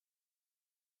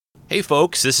Hey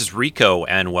folks, this is Rico,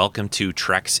 and welcome to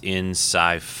Treks in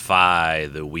Sci-Fi,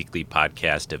 the weekly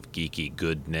podcast of geeky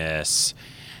goodness.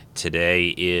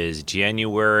 Today is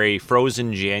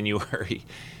frozen January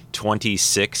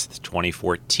 26th,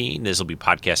 2014. This will be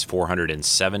podcast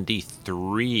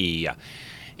 473.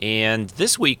 And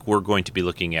this week we're going to be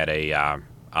looking at a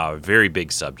very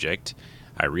big subject.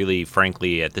 I really,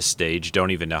 frankly, at this stage,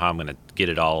 don't even know how I'm going to get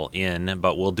it all in,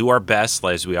 but we'll do our best,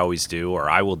 as we always do,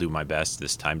 or I will do my best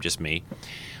this time, just me.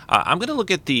 I'm going to look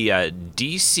at the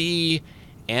DC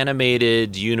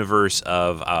animated universe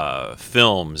of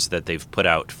films that they've put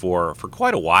out for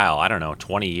quite a while. I don't know,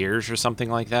 20 years or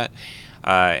something like that.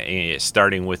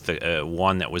 Starting with the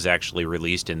one that was actually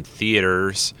released in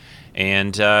theaters.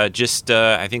 And I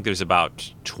think there's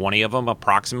about 20 of them,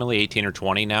 approximately 18 or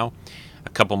 20 now. A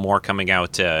couple more coming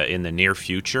out in the near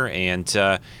future, and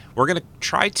we're going to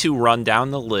try to run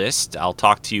down the list. I'll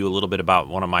talk to you a little bit about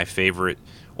one of my favorites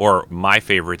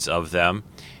of them,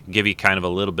 give you kind of a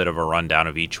little bit of a rundown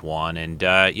of each one, and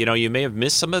you may have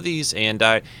missed some of these, and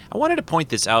I wanted to point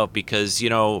this out because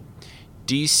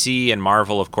DC and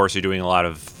Marvel, of course, are doing a lot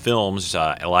of films,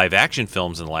 live action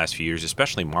films in the last few years,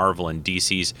 especially Marvel, and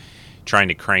DC's trying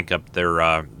to crank up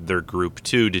their group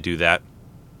too to do that.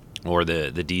 Or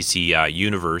the DC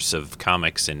universe of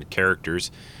comics and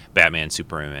characters, Batman,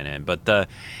 Superman, but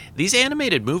these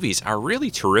animated movies are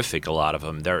really terrific. A lot of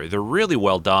them, they're really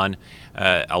well done.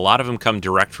 A lot of them come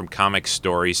direct from comic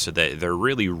stories, so that they're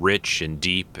really rich and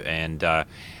deep, and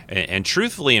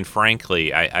truthfully and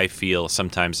frankly, I feel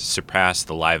sometimes surpass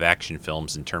the live action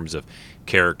films in terms of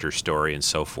character story and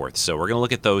so forth. So we're going to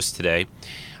look at those today.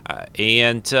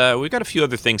 And we've got a few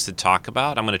other things to talk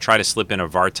about. I'm going to try to slip in a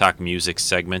Vartok music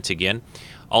segment again.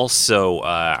 Also,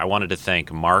 I wanted to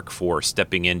thank Mark for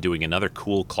stepping in, doing another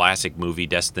cool classic movie,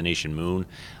 Destination Moon,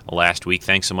 last week.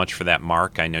 Thanks so much for that,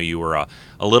 Mark. I know you were a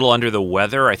little under the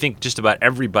weather. I think just about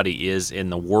everybody is in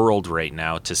the world right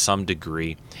now to some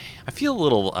degree. I feel a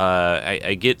little,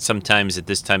 I get sometimes at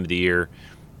this time of the year,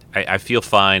 I feel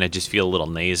fine. I just feel a little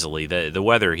nasally. The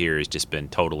weather here has just been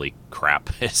totally crap.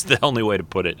 It's the only way to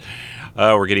put it.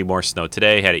 We're getting more snow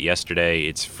today. Had it yesterday.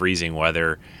 It's freezing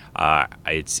weather.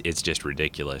 It's just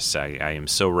ridiculous. I am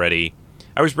so ready.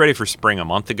 I was ready for spring a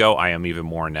month ago. I am even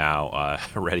more now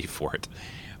ready for it.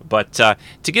 But to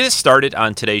get us started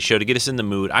on today's show, to get us in the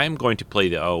mood, I am going to play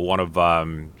one of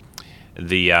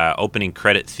the opening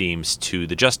credit themes to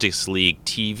the Justice League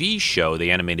TV show, the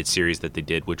animated series that they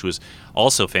did, which was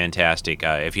also fantastic.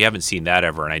 If you haven't seen that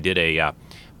ever, and I did a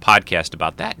podcast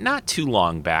about that not too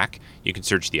long back, you can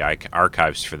search the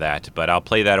archives for that. But I'll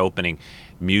play that opening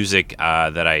music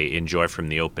that I enjoy from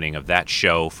the opening of that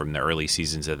show from the early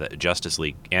seasons of the Justice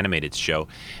League animated show.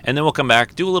 And then we'll come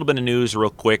back, do a little bit of news real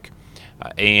quick,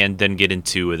 and then get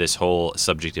into this whole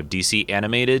subject of DC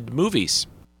animated movies.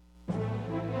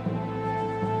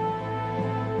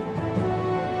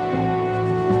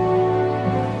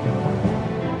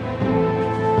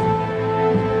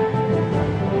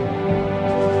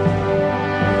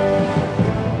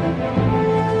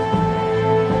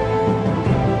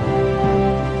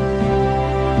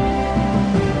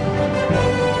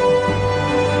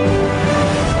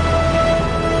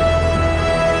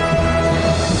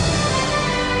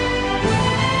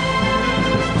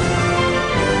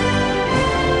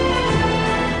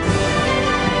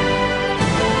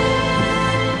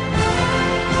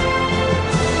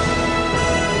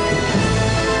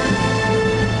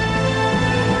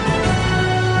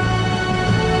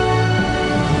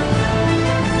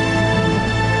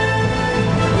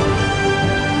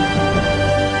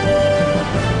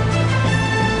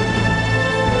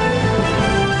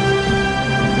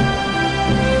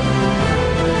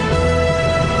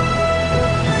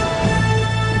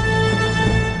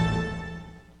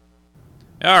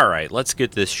 All right, let's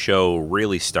get this show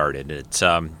really started. It's,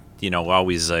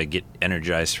 always get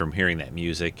energized from hearing that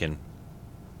music, and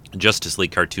Justice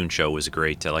League cartoon show was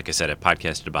great. Like I said, I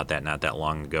podcasted about that not that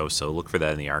long ago, so look for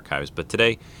that in the archives. But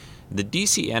today, the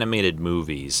DC animated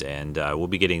movies, and we'll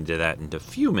be getting to that in a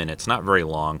few minutes, not very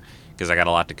long, because I got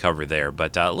a lot to cover there,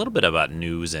 but a little bit about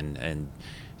news and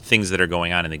things that are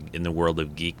going on in the world of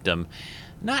geekdom.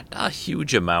 Not a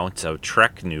huge amount of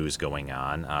Trek news going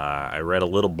on. I read a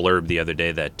little blurb the other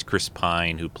day that Chris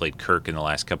Pine, who played Kirk in the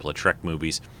last couple of Trek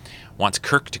movies, wants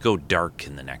Kirk to go dark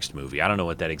in the next movie. I don't know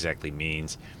what that exactly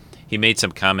means. He made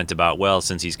some comment about, well,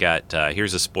 since he's got,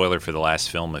 here's a spoiler for the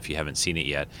last film if you haven't seen it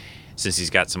yet, since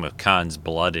he's got some of Khan's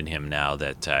blood in him now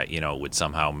that, would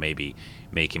somehow maybe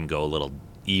make him go a little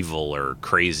evil or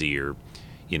crazy or,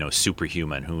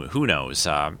 superhuman. Who knows?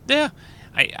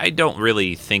 I don't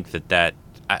really think that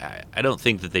I don't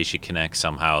think that they should connect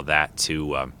somehow that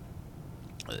to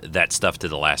that stuff to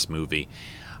the last movie.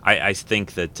 I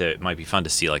think that it might be fun to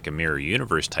see like a mirror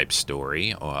universe type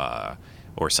story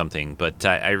or something. But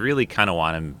I really kind of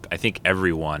want him. I think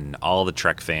everyone, all the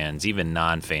Trek fans, even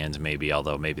non-fans maybe,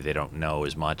 although maybe they don't know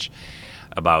as much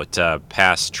about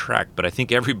past Trek, but I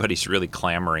think everybody's really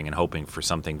clamoring and hoping for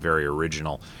something very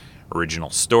original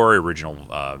story,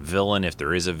 original villain, if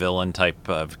there is a villain type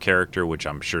of character, which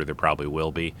I'm sure there probably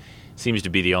will be. Seems to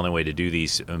be the only way to do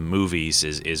these movies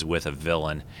is with a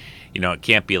villain. It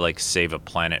can't be like Save a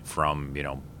Planet from,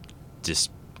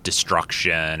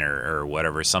 destruction or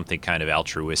whatever, something kind of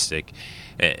altruistic.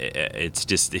 It's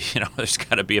just, there's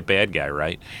got to be a bad guy,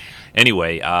 right?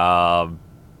 Anyway,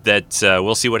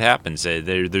 we'll see what happens.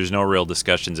 There's no real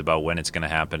discussions about when it's going to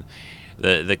happen.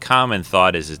 The common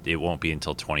thought is it won't be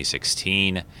until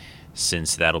 2016,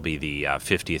 since that'll be the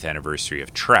 50th anniversary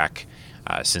of Trek,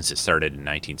 since it started in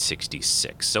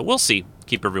 1966. So we'll see.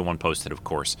 Keep everyone posted, of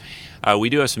course. We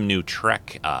do have some new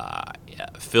Trek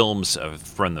films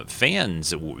from the fans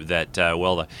that,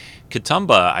 the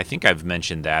Katoomba, I think I've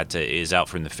mentioned that, is out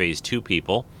from the Phase 2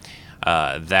 people.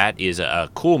 That is a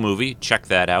cool movie. Check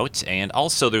that out. And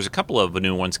also, there's a couple of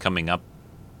new ones coming up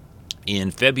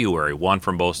in February, one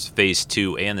from both Phase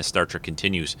 2 and the Star Trek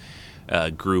Continues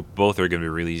group. Both are going to be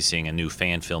releasing a new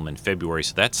fan film in February,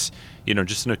 so that's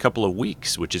just in a couple of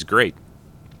weeks, which is great.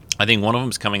 I think one of them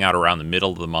is coming out around the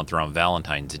middle of the month, around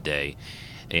Valentine's Day,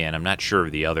 and I'm not sure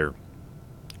of the other.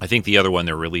 I think the other one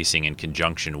they're releasing in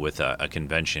conjunction with a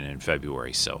convention in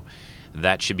February, so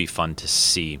that should be fun to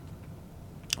see.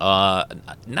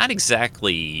 Not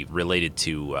exactly related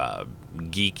to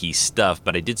geeky stuff,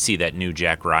 but I did see that new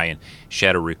Jack Ryan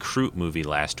Shadow Recruit movie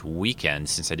last weekend,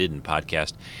 since I didn't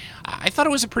podcast. I thought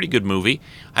it was a pretty good movie.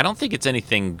 I don't think it's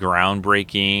anything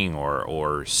groundbreaking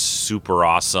or super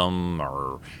awesome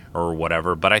or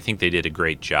whatever, but I think they did a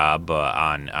great job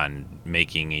on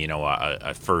making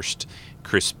a first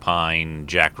Chris Pine,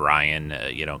 Jack Ryan,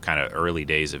 kind of early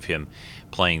days of him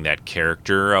playing that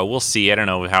character. We'll see. I don't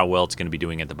know how well it's going to be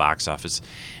doing at the box office.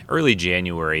 Early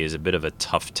January is a bit of a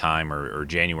tough time, or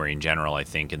January in general, I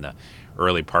think, in the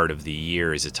early part of the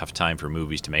year is a tough time for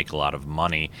movies to make a lot of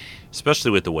money, especially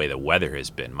with the way the weather has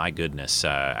been. My goodness,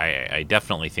 I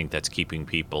definitely think that's keeping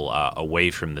people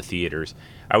away from the theaters.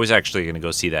 I was actually going to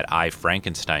go see that I,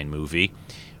 Frankenstein movie,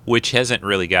 which hasn't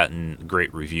really gotten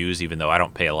great reviews, even though I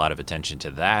don't pay a lot of attention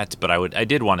to that. But I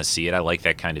did want to see it. I like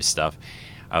that kind of stuff.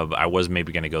 I was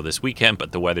maybe going to go this weekend,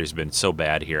 but the weather's been so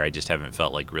bad here, I just haven't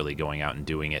felt like really going out and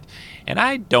doing it. And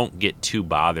I don't get too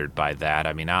bothered by that.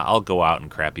 I mean, I'll go out in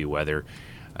crappy weather,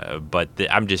 but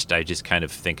I just kind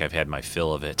of think I've had my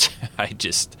fill of it.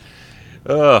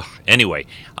 Anyway.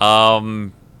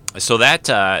 So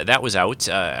that was out.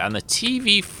 On the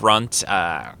TV front,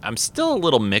 I'm still a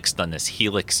little mixed on this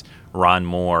Helix Ron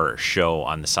Moore show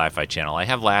on the Sci-Fi Channel. I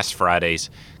have last Friday's,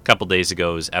 a couple days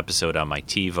ago's episode on my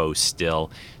TiVo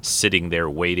still sitting there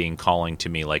waiting, calling to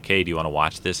me like, hey, do you want to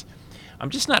watch this? I'm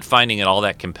just not finding it all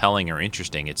that compelling or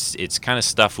interesting. It's kind of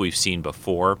stuff we've seen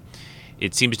before.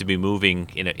 It seems to be moving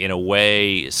in a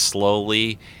way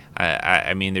slowly.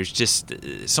 I mean, there's just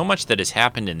so much that has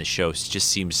happened in the show. It just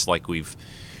seems like we've...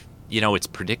 it's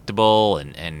predictable,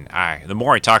 and the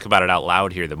more I talk about it out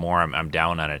loud here, the more I'm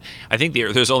down on it. I think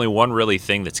there's only one really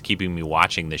thing that's keeping me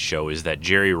watching this show is that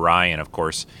Jeri Ryan, of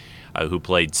course, who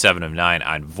played Seven of Nine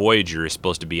on Voyager, is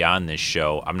supposed to be on this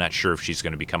show. I'm not sure if she's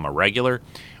going to become a regular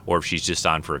or if she's just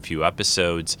on for a few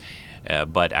episodes,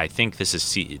 but I think this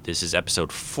is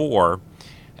episode 4,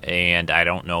 and I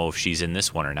don't know if she's in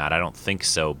this one or not. I don't think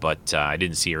so, but I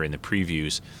didn't see her in the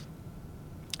previews.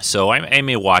 So I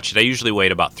may watch it. I usually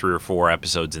wait about 3 or 4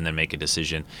 episodes and then make a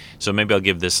decision. So maybe I'll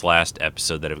give this last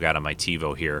episode that I've got on my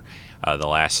TiVo here the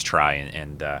last try.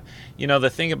 And the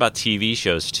thing about TV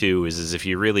shows, too, is if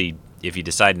you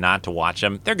decide not to watch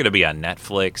them, they're going to be on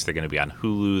Netflix, they're going to be on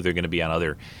Hulu, they're going to be on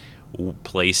other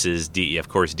places, of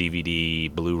course,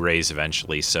 DVD, Blu-rays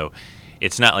eventually. So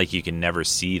it's not like you can never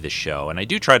see the show. And I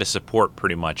do try to support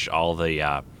pretty much all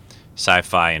the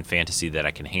sci-fi and fantasy that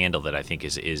I can handle that I think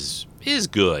is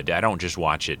good. I don't just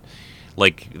watch it.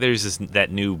 Like there's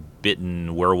that new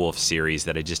Bitten werewolf series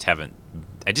that I just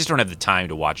don't have the time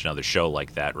to watch another show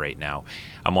like that right now.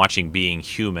 I'm watching Being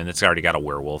Human. That's already got a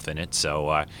werewolf in it, so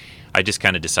I just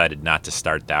kind of decided not to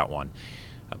start that one.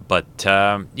 But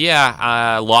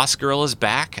Lost Girl is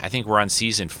back. I think we're on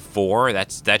season 4.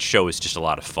 That show is just a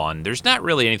lot of fun. There's not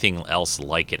really anything else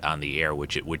like it on the air,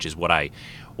 which is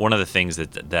one of the things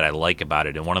that I like about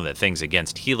it, and one of the things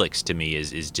against Helix to me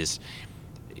is just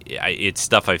it's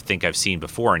stuff I think I've seen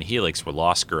before in Helix, where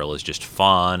Lost Girl is just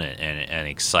fun and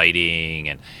exciting,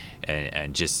 and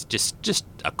and just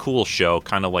a cool show,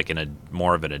 kind of like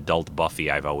more of an adult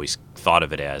Buffy. I've always thought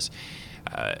of it as.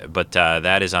 But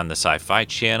that is on the Sci-Fi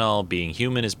Channel. Being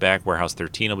Human is back. Warehouse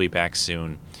 13 will be back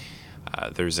soon.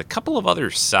 There's a couple of other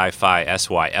sci-fi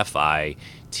SYFI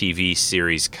TV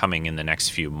series coming in the next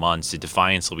few months.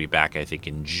 Defiance will be back, I think,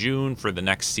 in June for the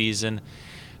next season.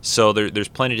 So there's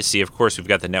plenty to see. Of course, we've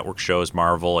got the network shows,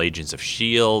 Marvel, Agents of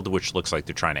S.H.I.E.L.D., which looks like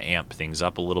they're trying to amp things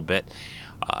up a little bit.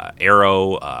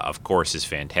 Arrow, of course, is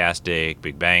fantastic.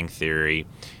 Big Bang Theory,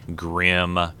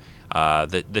 Grimm.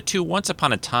 The two Once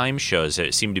Upon a Time shows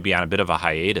seem to be on a bit of a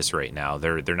hiatus right now.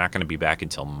 They're not going to be back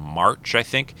until March, I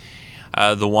think.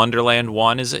 The Wonderland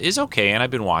one is okay, and I've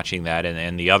been watching that.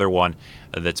 And the other one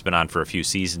that's been on for a few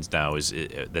seasons now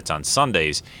that's on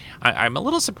Sundays. I'm a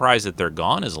little surprised that they're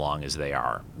gone as long as they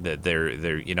are. That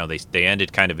they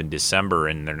ended kind of in December,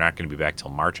 and they're not going to be back till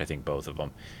March. I think both of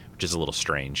them, which is a little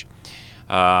strange.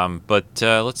 But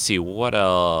let's see what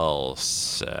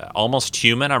else. Almost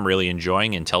Human, I'm really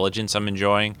enjoying. Intelligence, I'm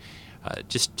enjoying.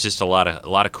 Just a lot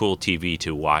of cool TV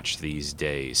to watch these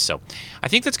days. So I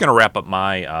think that's going to wrap up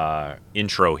my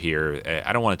intro here.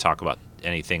 I don't want to talk about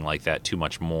anything like that too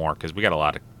much more because we got a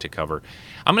lot to cover.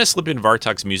 I'm going to slip in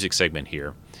Vartok's music segment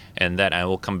here, and then I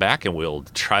will come back and we'll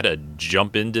try to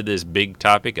jump into this big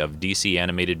topic of DC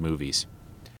animated movies.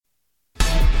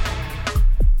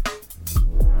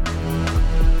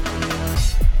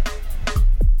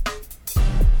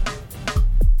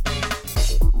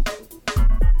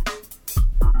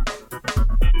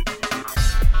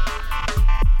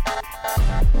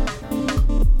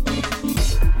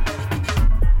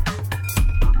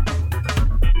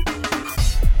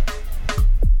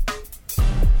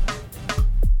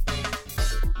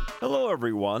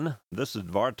 Everyone, this is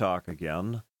Vartok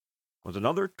again with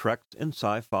another Treks in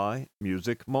Sci-Fi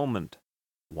music moment.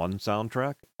 One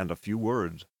soundtrack and a few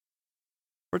words.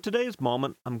 For today's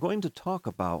moment, I'm going to talk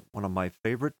about one of my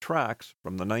favorite tracks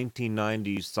from the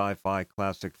 1990s sci-fi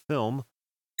classic film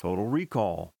Total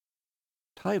Recall,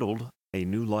 titled A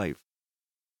New Life.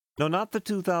 No, not the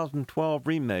 2012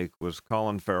 remake with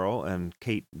Colin Farrell and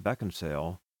Kate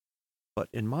Beckinsale, but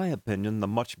in my opinion, the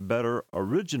much better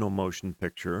original motion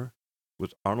picture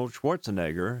with Arnold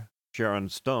Schwarzenegger, Sharon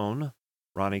Stone,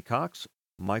 Ronnie Cox,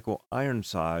 Michael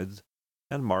Ironsides,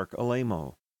 and Mark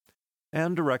Alamo,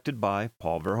 and directed by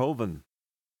Paul Verhoeven.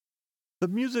 The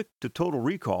music to Total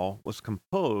Recall was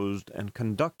composed and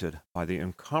conducted by the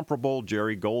incomparable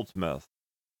Jerry Goldsmith,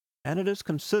 and it is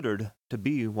considered to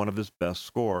be one of his best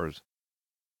scores.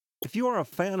 If you are a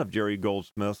fan of Jerry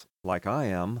Goldsmith, like I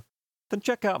am, then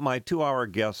check out my 2-hour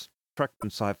guest Trek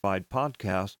and Sci-Fi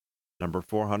podcast, number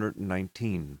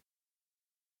 419.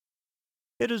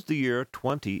 It is the year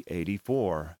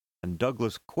 2084, and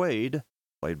Douglas Quaid,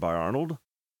 played by Arnold,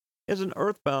 is an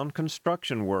earthbound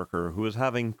construction worker who is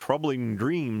having troubling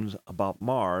dreams about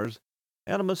Mars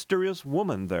and a mysterious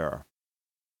woman there.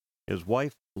 His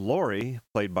wife, Lori,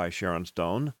 played by Sharon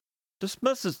Stone,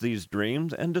 dismisses these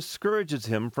dreams and discourages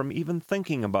him from even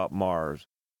thinking about Mars,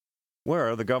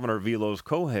 where the Governor Velos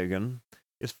Cohagen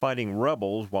is fighting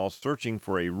rebels while searching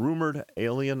for a rumored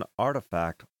alien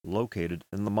artifact located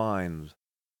in the mines.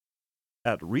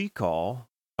 At Recall,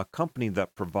 a company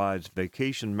that provides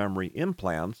vacation memory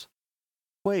implants,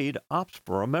 Quaid opts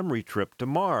for a memory trip to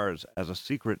Mars as a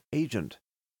secret agent,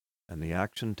 and the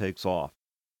action takes off.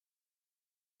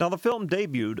 Now, the film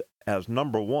debuted as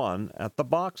number 1 at the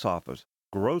box office,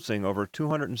 grossing over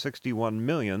 $261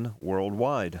 million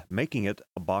worldwide, making it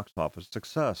a box office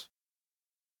success.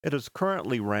 It is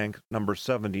currently ranked number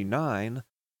 79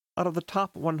 out of the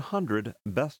top 100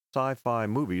 best sci-fi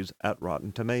movies at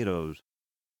Rotten Tomatoes,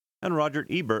 and Roger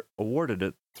Ebert awarded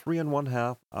it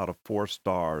 3.5 out of 4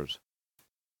 stars.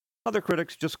 Other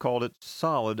critics just called it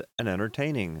solid and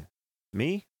entertaining.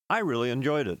 Me, I really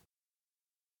enjoyed it.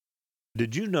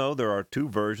 Did you know there are 2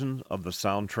 versions of the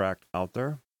soundtrack out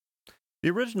there? The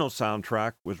original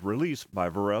soundtrack was released by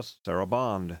Vares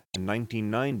Sarabande in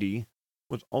 1990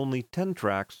 with only 10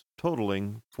 tracks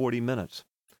totaling 40 minutes,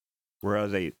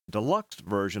 whereas a deluxe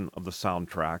version of the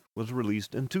soundtrack was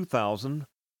released in 2000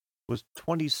 with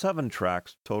 27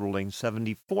 tracks totaling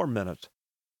 74 minutes,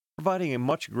 providing a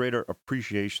much greater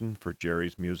appreciation for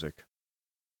Jerry's music.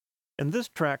 In this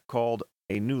track called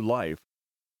A New Life,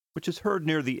 which is heard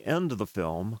near the end of the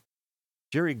film,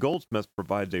 Jerry Goldsmith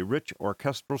provides a rich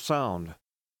orchestral sound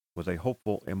with a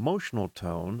hopeful emotional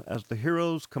tone as the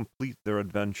heroes complete their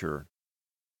adventure,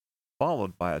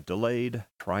 followed by a delayed,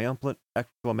 triumphant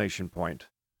exclamation point.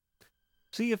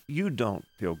 See if you don't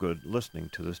feel good listening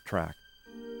to this track.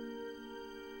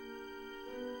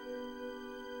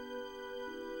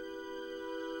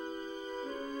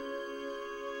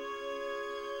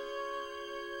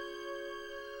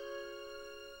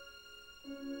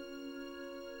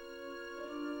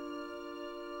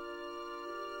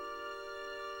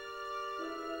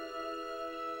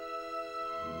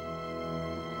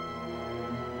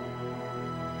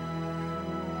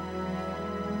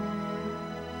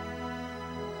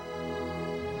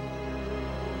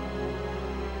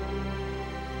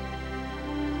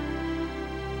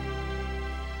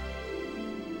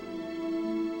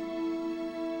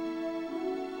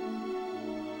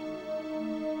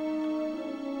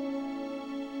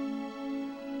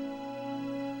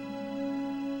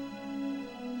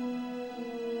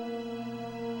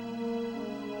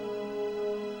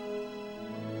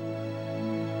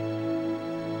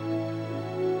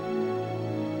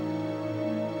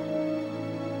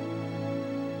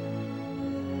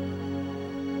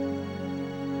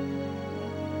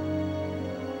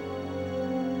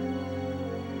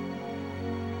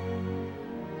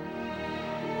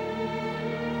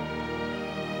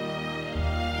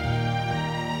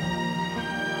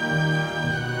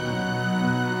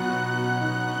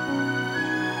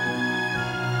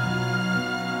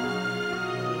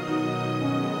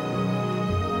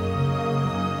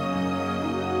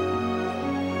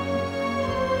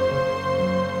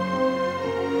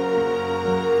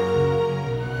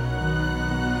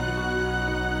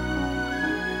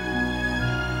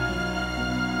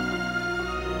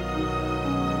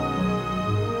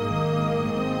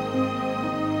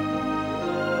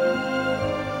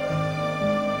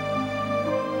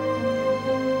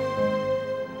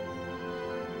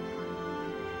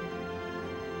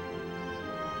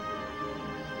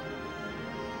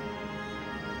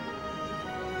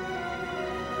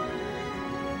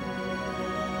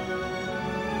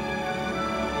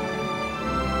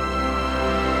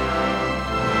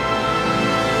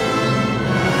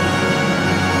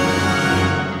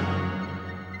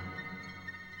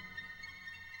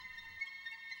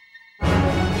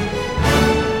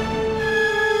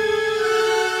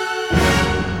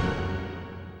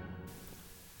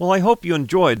 Well, I hope you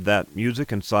enjoyed that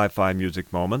music and sci-fi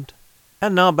music moment.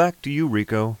 And now back to you,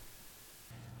 Rico.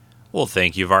 Well,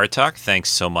 thank you, Vartok. Thanks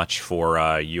so much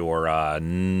for your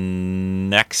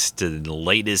next and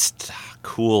latest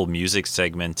cool music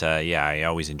segment. Yeah, I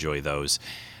always enjoy those.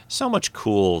 So much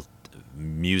cool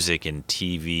music in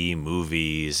TV,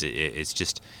 movies. It's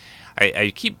just,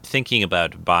 I keep thinking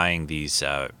about buying these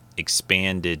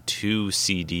expanded 2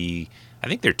 CD. I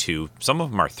think they're 2. Some of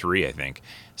them are 3, I think.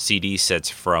 CD sets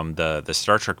from the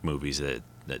Star Trek movies that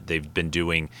they've been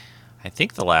doing. I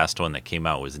think the last one that came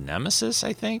out was Nemesis,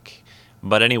 I think.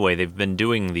 But anyway, they've been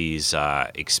doing these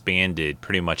expanded,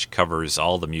 pretty much covers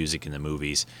all the music in the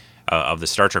movies of the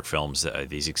Star Trek films,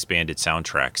 these expanded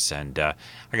soundtracks. And I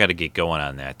got to get going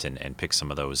on that and pick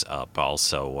some of those up.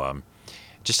 Also,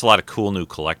 just a lot of cool new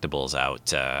collectibles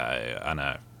out on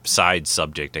a side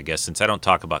subject, I guess, since I don't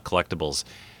talk about collectibles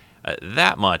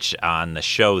that much on the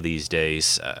show these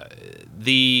days.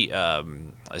 The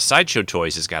Sideshow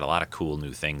Toys has got a lot of cool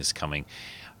new things coming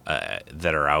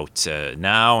that are out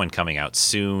now and coming out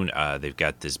soon. They've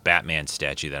got this Batman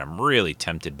statue that I'm really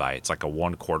tempted by. It's like a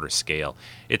 1/4 scale.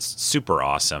 It's super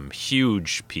awesome,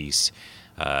 huge piece.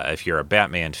 If you're a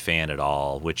Batman fan at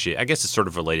all, which I guess is sort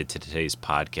of related to today's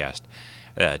podcast,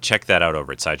 check that out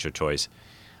over at Sideshow Toys.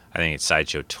 I think it's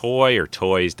Sideshow Toy or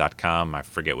Toys.com. I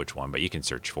forget which one, but you can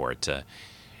search for it.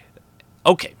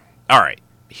 Okay. All right.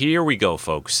 Here we go,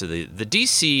 folks. So the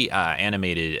DC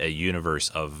animated universe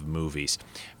of movies.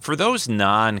 For those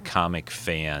non-comic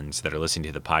fans that are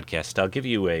listening to the podcast, I'll give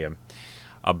you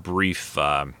a brief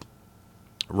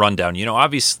rundown. You know,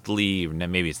 obviously,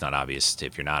 maybe it's not obvious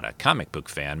if you're not a comic book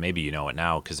fan. Maybe you know it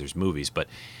now because there's movies. But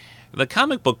the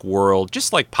comic book world,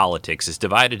 just like politics, is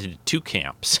divided into 2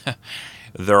 camps.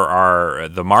 There are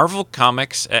the Marvel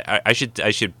comics. I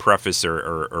should preface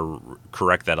or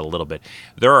correct that a little bit.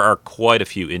 There are quite a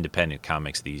few independent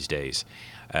comics these days.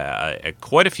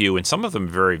 Quite a few, and some of them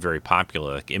very, very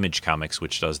popular, like Image Comics,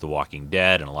 which does The Walking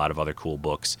Dead and a lot of other cool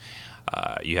books.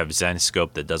 You have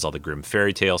Zenescope that does all the Grimm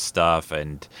fairy tale stuff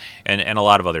and a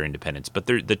lot of other independents. But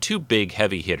the 2 big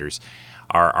heavy hitters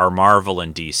are Marvel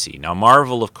and DC. Now,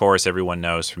 Marvel, of course, everyone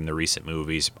knows from the recent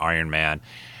movies, Iron Man,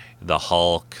 the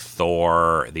Hulk,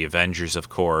 Thor, the Avengers, of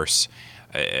course,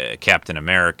 Captain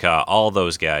America, all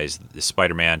those guys, the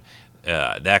Spider-Man,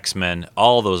 the X-Men,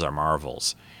 all those are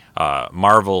Marvel's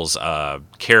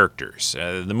characters.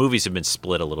 The movies have been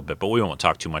split a little bit, but we won't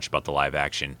talk too much about the live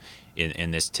action in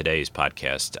this today's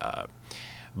podcast.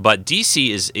 But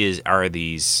DC are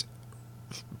these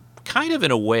kind of, in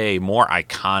a way, more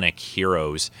iconic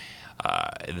heroes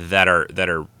that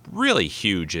are really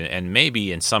huge, and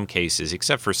maybe in some cases,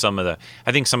 except for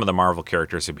I think some of the Marvel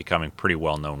characters are becoming pretty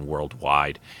well known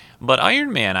worldwide. But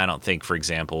Iron Man, I don't think, for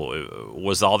example,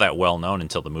 was all that well known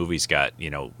until the movies got,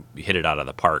 hit it out of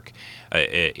the park.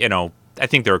 I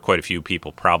think there were quite a few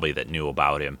people probably that knew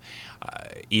about him,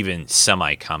 even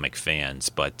semi-comic fans.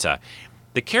 But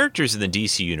the characters in the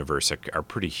DC universe are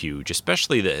pretty huge,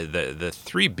 especially the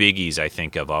 3 biggies I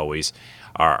think of always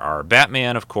are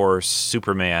Batman, of course,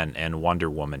 Superman, and Wonder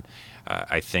Woman.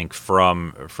 I think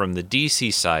from the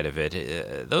DC side of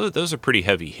it, those are pretty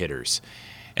heavy hitters.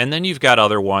 And then you've got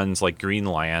other ones like Green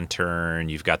Lantern,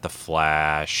 you've got The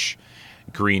Flash,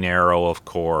 Green Arrow, of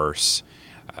course.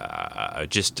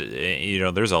 There's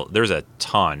a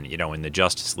ton, in the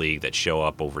Justice League that show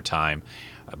up over time.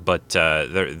 But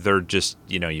they're just,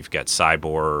 you've got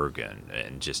Cyborg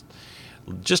and just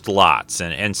lots,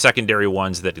 and secondary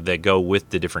ones that go with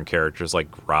the different characters, like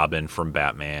Robin from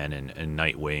Batman and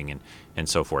Nightwing and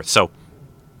so forth. So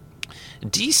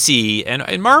DC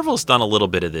and Marvel's done a little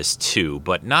bit of this too,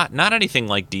 but not anything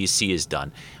like DC has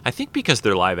done. I think because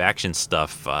their live action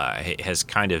stuff has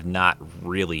kind of not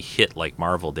really hit like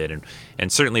Marvel did,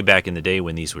 and certainly back in the day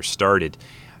when these were started,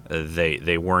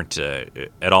 they weren't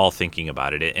at all thinking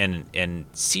about it.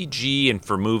 And CG and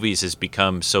for movies has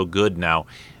become so good now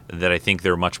that I think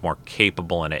they're much more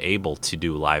capable and able to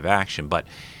do live action. But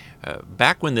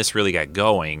back when this really got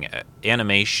going,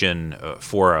 animation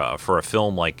for a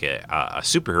film like a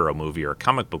superhero movie or a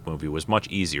comic book movie was much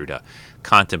easier to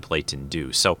contemplate and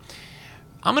do. So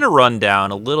I'm going to run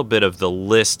down a little bit of the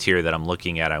list here that I'm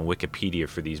looking at on Wikipedia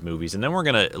for these movies, and then we're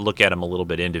going to look at them a little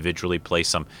bit individually, play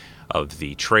some of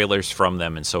the trailers from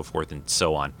them and so forth and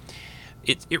so on.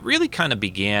 It really kind of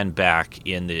began back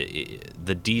in the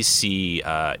DC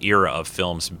era of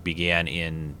films, began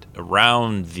in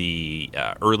around the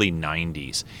early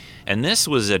 90s. And this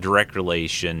was a direct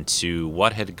relation to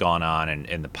what had gone on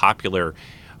in the popular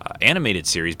animated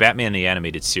series, Batman the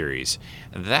Animated Series.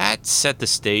 That set the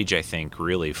stage, I think,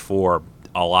 really for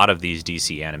a lot of these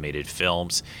DC animated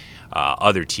films.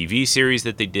 other TV series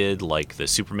that they did, like the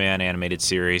Superman animated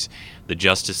series, the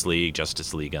Justice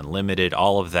League Unlimited,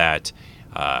 all of that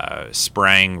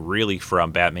sprang really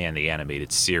from Batman the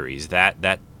Animated Series.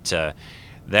 That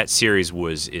series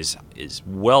is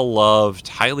well loved,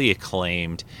 highly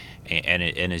acclaimed,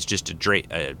 and is just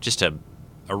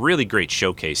a really great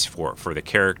showcase for the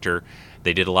character.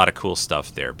 They did a lot of cool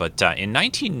stuff there. But in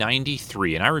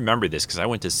 1993, and I remember this because I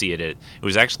went to see it. It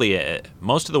was actually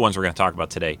most of the ones we're going to talk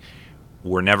about today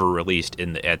were never released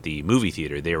at the movie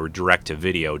theater. They were direct to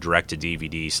video, direct to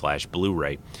DVD /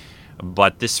 Blu-ray.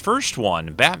 But this first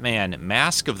one, Batman: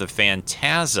 Mask of the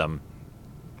Phantasm,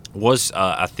 was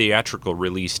a theatrical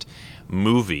released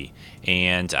movie,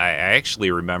 and I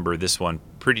actually remember this one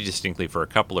pretty distinctly for a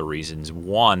couple of reasons.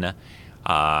 One,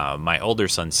 my older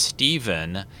son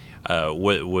Steven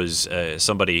was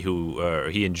somebody who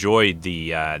he enjoyed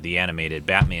the animated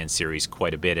Batman series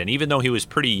quite a bit, and even though he was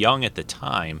pretty young at the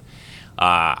time,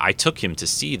 I took him to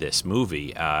see this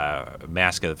movie,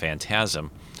 Mask of the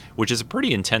Phantasm, which is a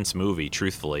pretty intense movie,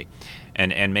 truthfully,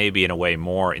 and maybe in a way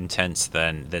more intense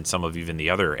than some of even the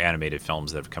other animated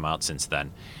films that have come out since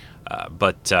then.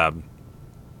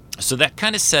 So that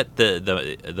kind of set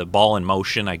the ball in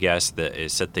motion, I guess.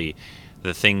 It set the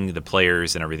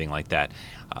players and everything like that.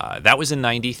 That was in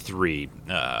 '93.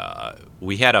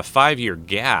 We had a 5-year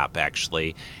gap,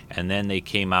 actually, and then they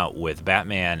came out with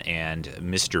Batman and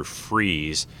Mr.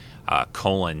 Freeze,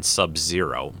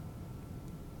 Sub-Zero.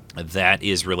 That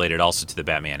is related also to the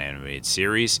Batman animated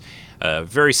series.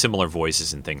 Very similar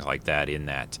voices and things like that in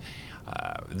that.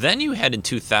 Then you had in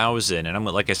 2000, and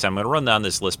like I said, I'm going to run down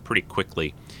this list pretty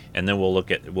quickly, and then we'll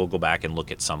go back and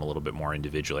look at some a little bit more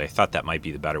individually. I thought that might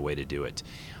be the better way to do it.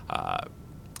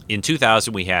 In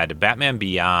 2000, we had Batman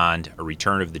Beyond: A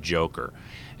Return of the Joker,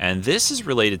 and this is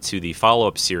related to the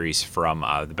follow-up series from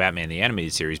the Batman the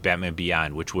Animated Series, Batman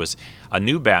Beyond, which was a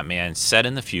new Batman set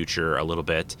in the future a little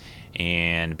bit,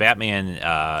 and Batman,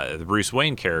 the Bruce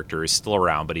Wayne character, is still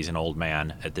around, but he's an old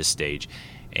man at this stage,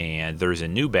 and there's a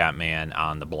new Batman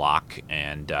on the block,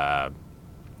 and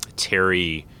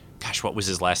Terry, gosh, what was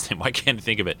his last name? Why can't I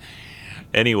think of it?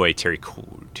 Anyway, Terry.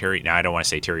 Now I don't want to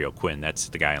say Terry O'Quinn. That's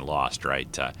the guy in Lost,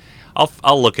 right?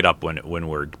 I'll look it up when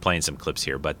we're playing some clips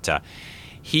here. But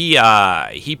he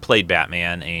played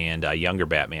Batman and younger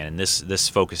Batman, and this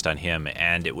focused on him,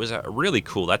 and it was a really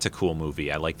cool. That's a cool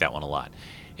movie. I like that one a lot.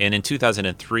 And in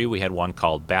 2003, we had one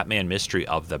called Batman: Mystery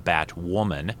of the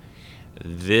Batwoman.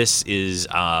 This is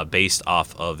based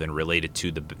off of and related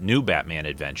to the new Batman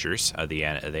Adventures, the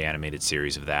animated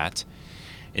series of that.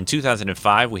 In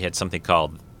 2005, we had something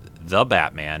called The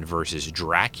Batman versus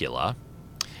Dracula.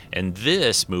 And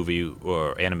this movie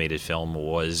or animated film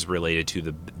was related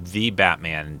to the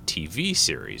Batman TV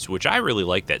series, which I really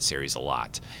like that series a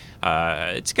lot.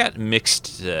 It's got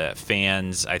mixed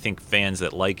fans. I think fans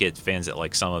that like it, fans that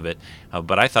like some of it.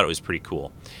 But I thought it was pretty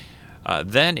cool.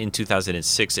 Then in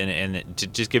 2006, and to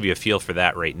just give you a feel for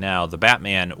that right now, the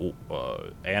Batman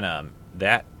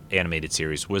that animated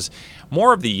series was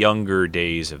more of the younger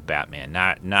days of Batman.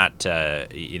 Not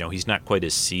he's not quite a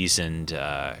seasoned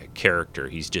character.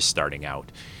 He's just starting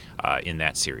out in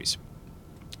that series.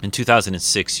 In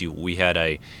 2006, we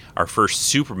had our first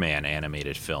Superman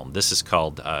animated film. This is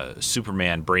called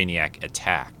Superman Brainiac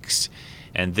Attacks.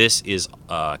 And this is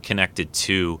connected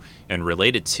to and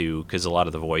related to, because a lot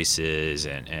of the voices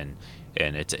and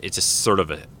it's a sort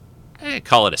of I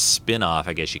call it a spin-off,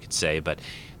 I guess you could say, but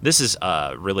this is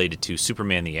related to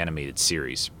Superman the Animated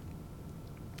Series.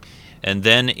 And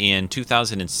then in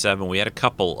 2007, we had a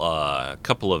couple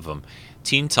of them.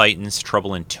 Teen Titans: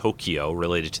 Trouble in Tokyo,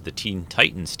 related to the Teen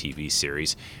Titans TV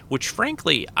series, which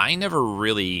frankly I never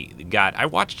really got. I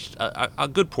watched a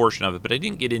good portion of it, but I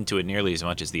didn't get into it nearly as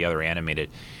much as the other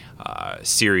animated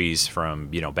series from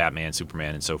Batman,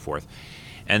 Superman, and so forth.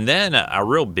 And then a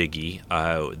real biggie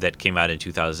that came out in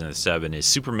 2007 is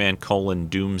Superman: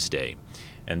 Doomsday.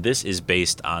 And this is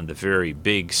based on the very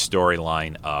big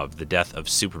storyline of the death of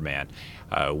Superman,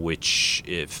 which,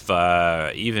 if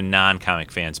even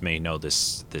non-comic fans may know,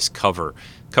 this cover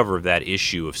of that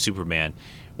issue of Superman,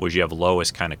 where you have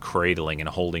Lois kind of cradling and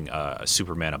holding a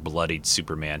bloodied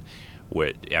Superman,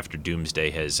 after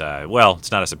Doomsday has,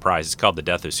 it's not a surprise. It's called The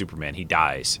Death of Superman. He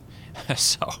dies.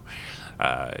 So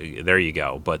there you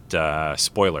go. But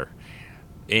spoiler.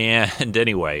 And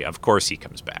anyway, of course he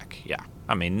comes back. Yeah.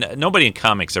 I mean, nobody in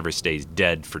comics ever stays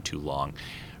dead for too long,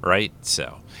 right?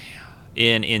 So,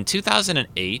 in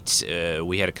 2008,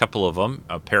 we had a couple of them,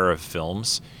 a pair of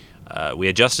films. We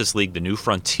had Justice League: The New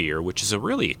Frontier, which is a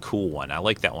really cool one. I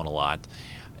like that one a lot.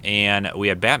 And we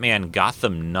had Batman: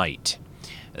 Gotham Knight.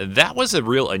 That was a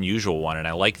real unusual one, and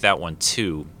I like that one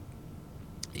too.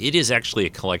 It is actually a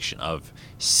collection of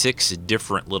 6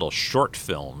 different little short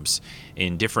films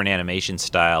in different animation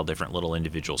style, different little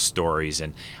individual stories,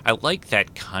 and I like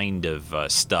that kind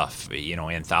of stuff,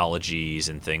 anthologies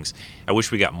and things. I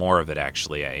wish we got more of it,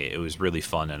 actually. It was really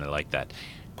fun, and I like that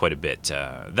quite a bit.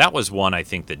 That was one, I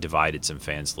think, that divided some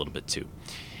fans a little bit, too,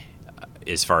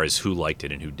 as far as who liked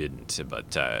it and who didn't.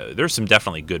 But there's some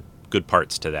definitely good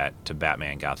parts to that, to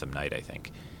Batman Gotham Knight, I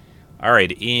think. All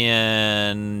right,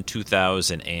 in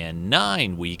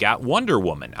 2009, we got Wonder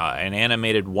Woman, an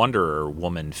animated Wonder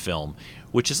Woman film,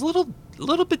 which is a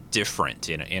little bit different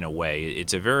in a way.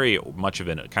 It's a very much of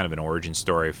kind of an origin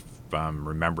story, if I'm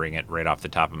remembering it right off the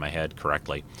top of my head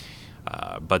correctly.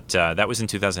 But that was in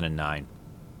 2009.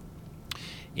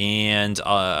 And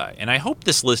I hope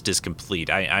this list is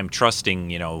complete. I'm trusting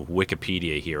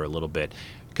Wikipedia here a little bit,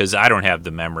 because I don't have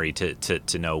the memory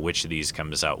to know which of these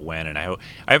comes out when, and I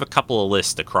have a couple of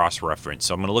lists to cross-reference,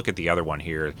 so I'm going to look at the other one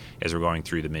here as we're going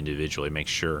through them individually, make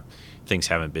sure things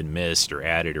haven't been missed or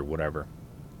added or whatever.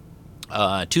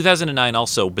 2009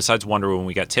 also, besides Wonder Woman,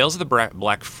 we got Tales of the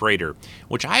Black Freighter,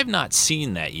 which I have not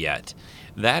seen that yet.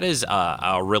 That is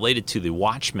related to the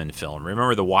Watchmen film.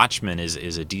 Remember, the Watchmen is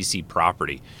a DC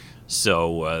property,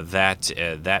 so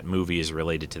that movie is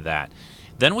related to that.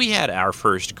 Then we had our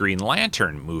first Green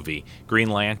Lantern movie, Green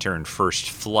Lantern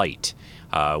First Flight,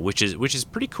 which is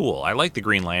pretty cool. I like the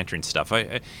Green Lantern stuff.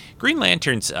 Green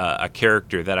Lantern's a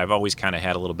character that I've always kind of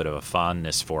had a little bit of a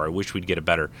fondness for. I wish we'd get a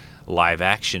better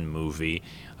live-action movie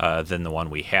than the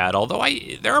one we had, although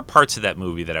there are parts of that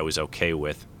movie that I was okay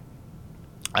with.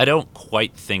 I don't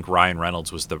quite think Ryan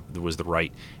Reynolds was the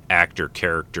right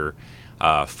character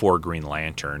for Green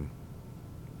Lantern.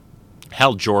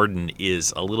 Hal Jordan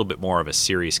is a little bit more of a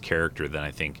serious character than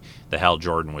I think the Hal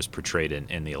Jordan was portrayed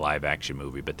in the live-action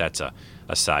movie, but that's a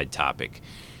side topic.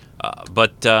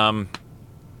 But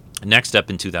next up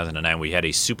in 2009, we had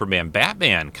a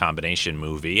Superman-Batman combination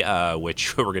movie,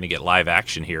 which we're going to get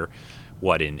live-action here,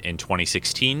 in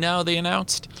 2016 now, they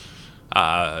announced?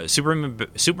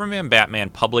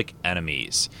 Superman-Batman Public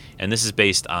Enemies, and this is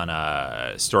based on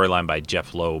a storyline by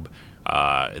Jeff Loeb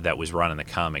that was run in the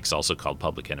comics, also called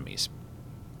Public Enemies.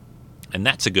 And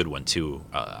that's a good one, too.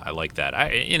 I like that.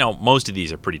 Most of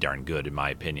these are pretty darn good, in my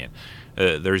opinion.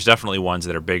 There's definitely ones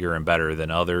that are bigger and better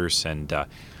than others,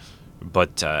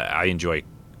 but I enjoy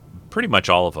pretty much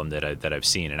all of them that I've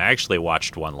seen. And I actually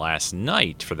watched one last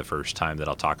night for the first time that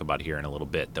I'll talk about here in a little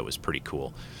bit that was pretty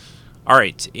cool. All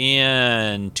right,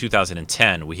 in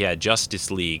 2010, we had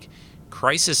Justice League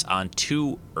Crisis on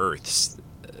Two Earths.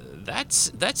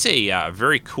 That's a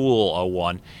very cool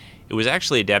one. It was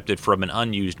actually adapted from an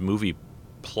unused movie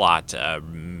plot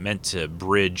meant to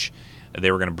bridge.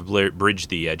 They were going to bridge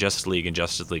the Justice League and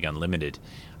Justice League Unlimited.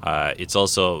 It's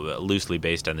also loosely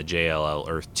based on the JLL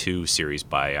Earth 2 series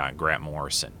by Grant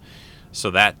Morrison.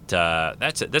 So that's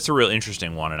a real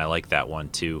interesting one, and I like that one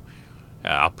too.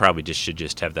 I'll probably should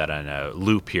have that on a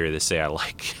loop here to say I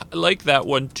like that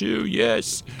one too.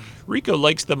 Yes, Rico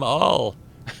likes them all.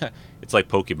 It's like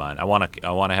Pokemon. I want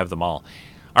to have them all.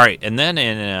 All right, and then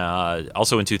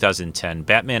also in 2010,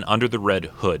 Batman Under the Red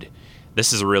Hood.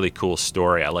 This is a really cool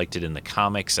story. I liked it in the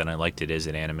comics, and I liked it as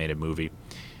an animated movie.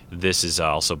 This is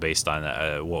also based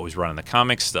on what was run in the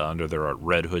comics, the Under the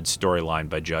Red Hood storyline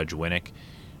by Judge Winnick.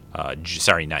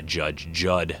 Sorry, not Judge.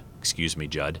 Judd. Excuse me,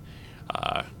 Judd.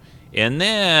 And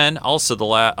then also the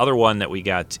other one that we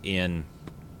got in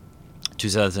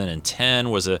 2010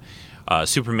 was a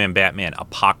Superman Batman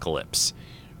Apocalypse,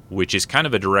 which is kind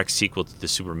of a direct sequel to the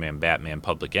Superman Batman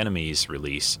Public Enemies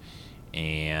release.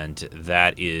 And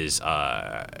that is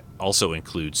also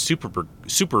includes Supergirl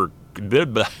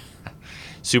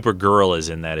is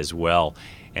in that as well.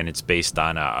 And it's based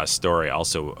on a story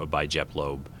also by Jeff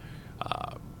Loeb.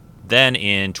 Then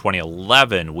in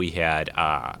 2011, we had...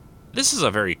 this is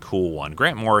a very cool one.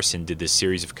 Grant Morrison did this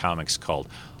series of comics called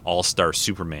All-Star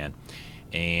Superman,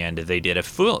 and they did a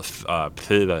full.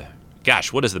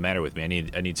 Gosh, what is the matter with me?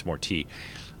 I need some more tea.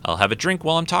 I'll have a drink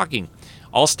while I'm talking.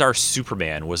 All-Star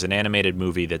Superman was an animated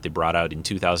movie that they brought out in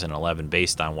 2011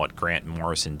 based on what Grant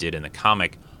Morrison did in the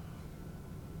comic.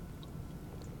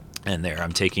 And there,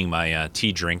 I'm taking my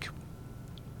tea drink.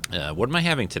 What am I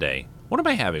having today? What am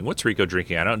I having? What's Rico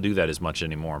drinking? I don't do that as much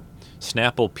anymore.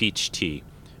 Snapple Peach Tea,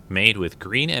 made with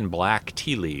green and black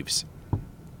tea leaves.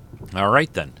 All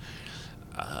right, then.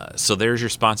 So there's your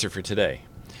sponsor for today.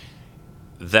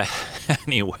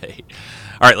 Anyway.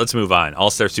 All right, let's move on.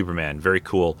 All-Star Superman, very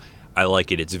cool. I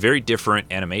like it. It's a very different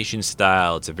animation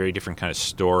style. It's a very different kind of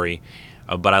story,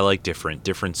 but I like different.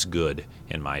 Different's good,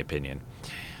 in my opinion.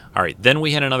 All right, then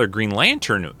we had another Green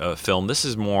Lantern film. This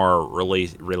is more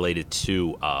related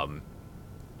to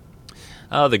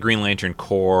the Green Lantern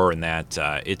Corps, and that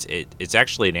it's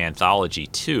actually an anthology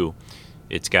too.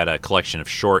 It's got a collection of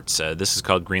shorts. This is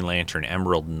called Green Lantern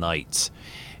Emerald Knights,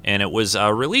 and it was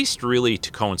released really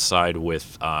to coincide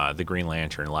with the Green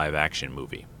Lantern live-action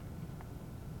movie.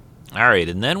 All right,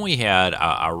 and then we had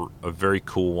a very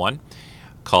cool one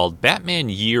called Batman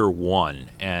Year One,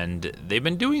 and they've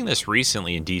been doing this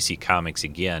recently in DC Comics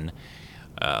again,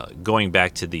 going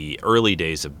back to the early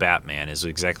days of Batman is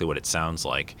exactly what it sounds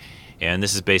like. And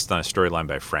this is based on a storyline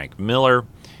by Frank Miller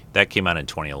that came out in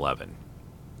 2011.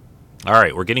 All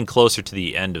right, we're getting closer to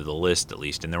the end of the list, at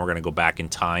least, and then we're going to go back in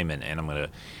time, and I'm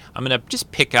gonna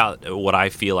just pick out what I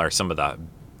feel are some of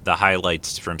the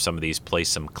highlights from some of these, play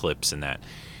some clips in that.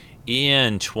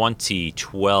 In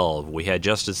 2012, we had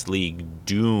Justice League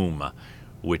Doom,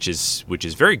 which is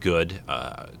very good,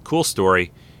 cool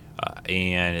story,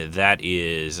 and that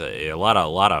is a lot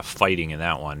of fighting in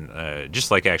that one, just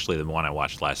like actually the one I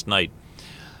watched last night.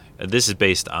 This is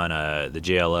based on the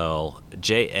JLA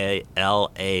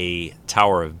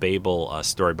Tower of Babel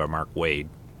story by Mark Waid.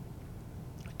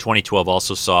 2012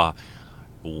 also saw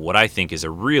what I think is a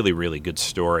really, really good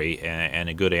story and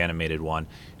a good animated one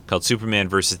called Superman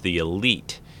versus the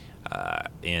Elite.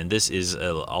 And this is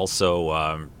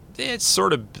also, it's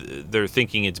sort of, they're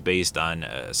thinking it's based on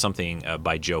something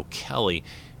by Joe Kelly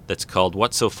that's called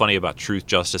What's So Funny About Truth,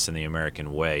 Justice, and the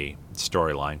American Way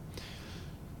storyline.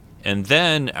 And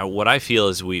then what I feel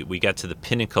is we got to the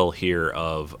pinnacle here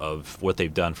of what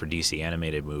they've done for DC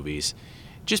animated movies,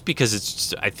 just because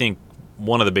it's, I think,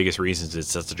 one of the biggest reasons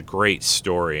it's such a great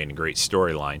story and a great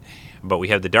storyline. But we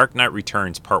have The Dark Knight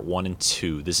Returns Part 1 and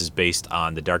 2. This is based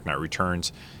on The Dark Knight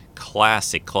Returns,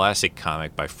 classic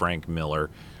comic by Frank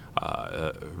Miller.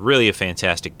 Really a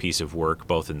fantastic piece of work,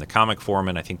 both in the comic form,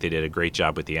 and I think they did a great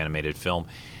job with the animated film.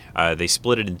 They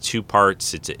split it in 2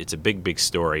 parts. It's a big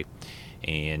story,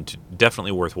 and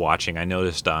definitely worth watching. I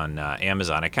noticed on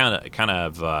Amazon, I kind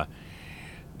of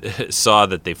saw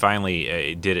that they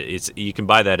finally did it. You can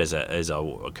buy that as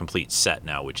a complete set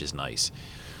now, which is nice.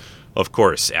 Of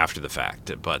course, after the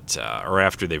fact, but or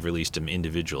after they've released them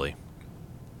individually.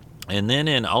 And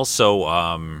then also,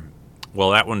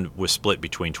 that one was split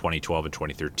between 2012 and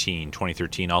 2013.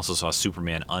 2013 also saw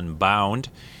Superman Unbound.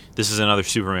 This is another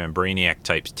Superman Brainiac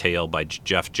type tale by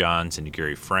Jeff Johns and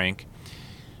Gary Frank.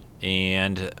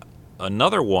 And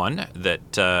another one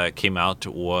that came out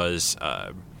was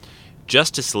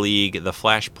Justice League: The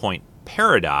Flashpoint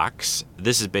Paradox.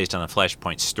 This is based on a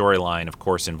Flashpoint storyline, of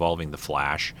course, involving the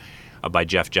Flash, by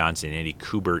Jeff Johns and Andy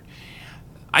Kubert.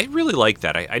 I really like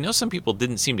that. I know some people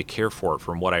didn't seem to care for it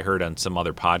from what I heard on some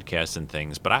other podcasts and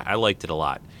things, but I liked it a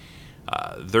lot.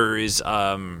 There is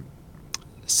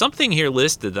something here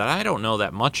listed that I don't know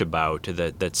that much about.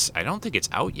 That's I don't think it's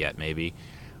out yet, maybe.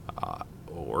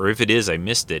 Or if it is, I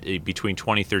missed it. Between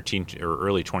 2013 or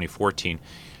early 2014,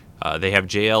 they have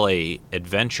JLA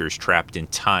Adventures Trapped in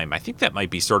Time. I think that might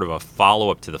be sort of a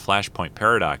follow-up to the Flashpoint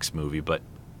Paradox movie, but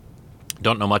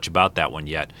don't know much about that one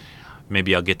yet.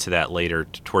 Maybe I'll get to that later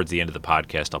towards the end of the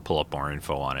podcast. I'll pull up more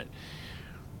info on it.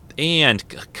 And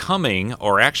coming,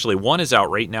 or actually one is out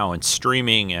right now in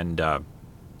streaming and,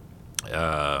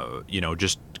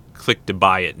 just click to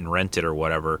buy it and rent it or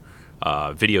whatever.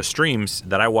 Video streams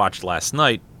that I watched last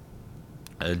night,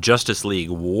 Justice League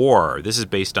War. This is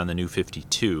based on the New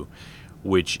 52,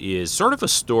 which is sort of a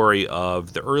story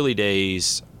of the early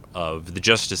days of the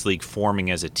Justice League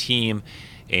forming as a team,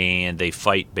 and they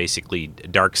fight basically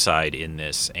Darkseid in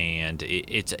this, and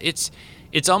it's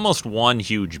almost one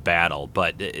huge battle,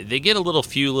 but they get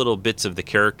few little bits of the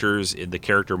characters, the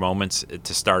character moments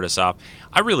to start us off.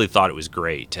 I really thought it was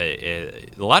great. A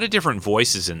lot of different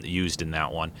voices used in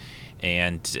that one.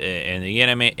 And the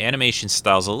animation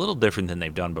style is a little different than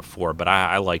they've done before, but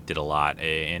I liked it a lot.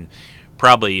 And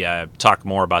probably talk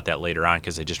more about that later on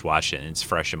because I just watched it and it's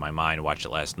fresh in my mind. I watched it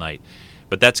last night.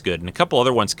 But that's good. And a couple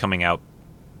other ones coming out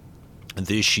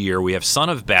this year. We have Son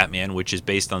of Batman, which is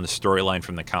based on the storyline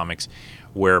from the comics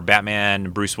where Batman,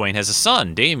 Bruce Wayne, has a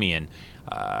son, Damian,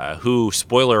 who,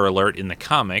 spoiler alert, in the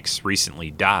comics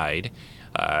recently died.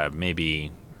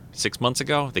 Maybe 6 months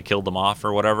ago. They killed them off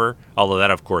or whatever. Although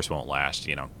that, of course, won't last.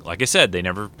 Like I said,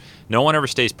 no one ever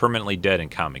stays permanently dead in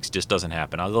comics. Just doesn't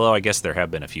happen. Although I guess there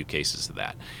have been a few cases of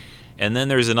that. And then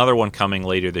there's another one coming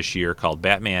later this year called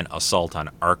Batman Assault on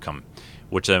Arkham,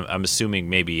 which I'm assuming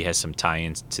maybe has some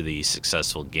tie-ins to the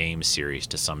successful game series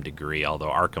to some degree. Although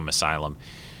Arkham Asylum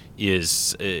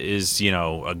is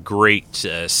a great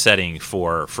setting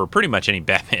for pretty much any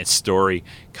Batman story,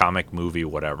 comic, movie,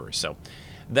 whatever. So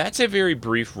that's a very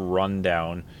brief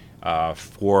rundown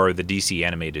for the DC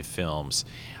animated films.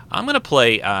 I'm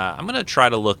gonna try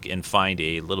to look and find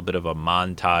a little bit of a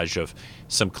montage of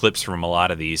some clips from a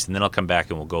lot of these, and then I'll come back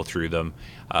and we'll go through them.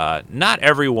 Not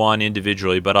every one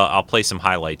individually, but I'll play some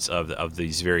highlights of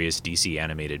these various DC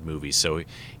animated movies. So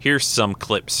here's some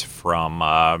clips from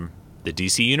the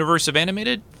DC universe of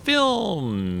animated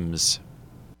films.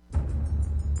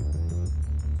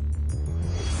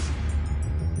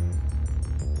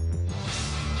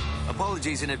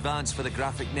 Apologies in advance for the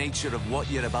graphic nature of what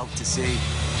you're about to see.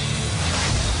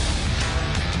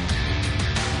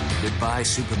 Goodbye,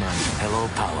 Superman. Hello,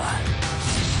 power.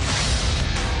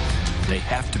 They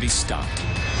have to be stopped.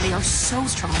 They are so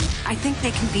strong. I think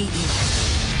they can beat you.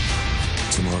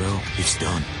 Tomorrow, it's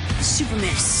done.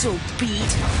 Superman is so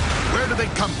beat. Where do they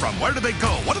come from? Where do they go?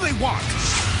 What do they want?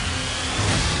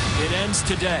 It ends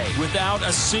today without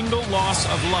a single loss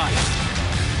of life.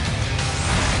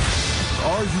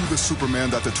 Are you the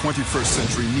Superman that the 21st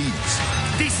century needs?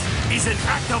 This is an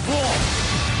act of war!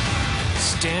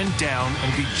 Stand down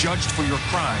and be judged for your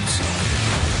crimes.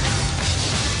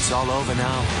 It's all over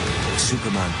now.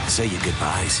 Superman, say your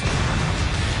goodbyes.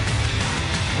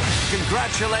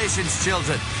 Congratulations,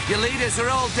 children. Your leaders are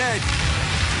all dead.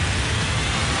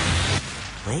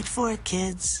 Wait for it,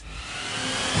 kids.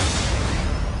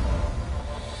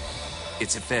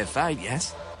 It's a fair fight,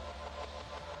 yes?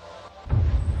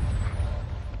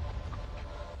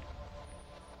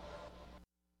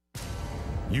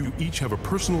 You each have a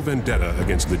personal vendetta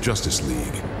against the Justice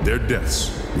League. Their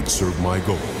deaths would serve my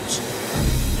goals.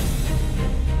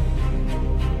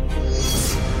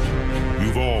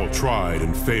 You've all tried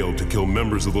and failed to kill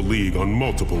members of the League on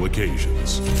multiple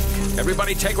occasions.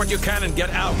 Everybody take what you can and get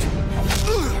out.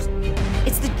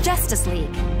 It's the Justice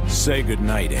League. Say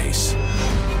goodnight, Ace.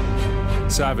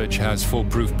 Savage has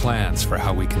foolproof plans for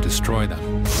how we can destroy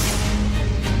them.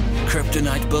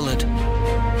 Kryptonite bullet.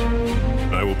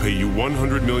 I will pay you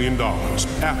 $100 million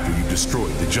after you destroy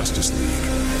the Justice League.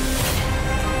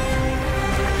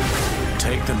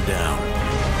 Take them down.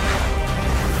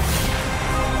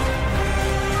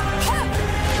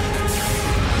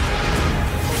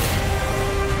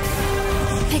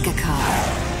 Pick a card.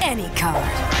 Any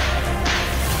card.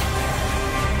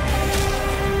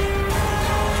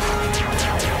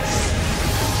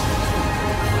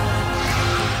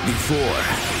 Before,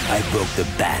 I broke the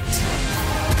bat.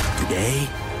 Today,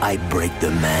 I break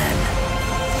the man.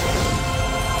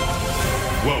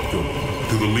 Welcome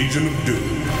to the Legion of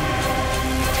Doom.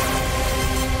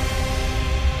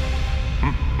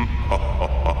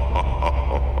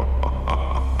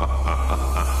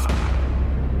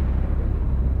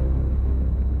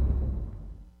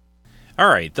 All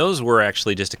right, those were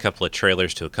actually just a couple of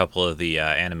trailers to a couple of the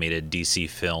animated DC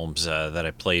films that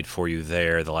I played for you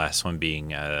there, the last one being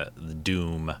the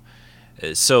Doom.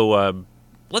 So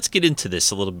let's get into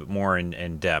this a little bit more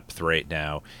in depth right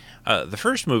now. The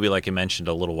first movie, like I mentioned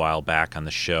a little while back on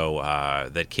the show,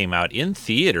 that came out in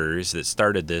theaters that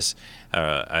started this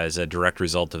as a direct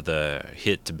result of the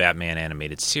hit Batman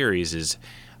animated series is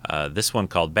this one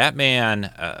called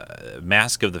Batman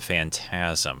Mask of the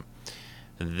Phantasm.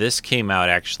 This came out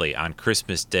actually on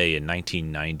Christmas Day in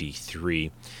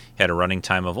 1993. Had a running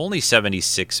time of only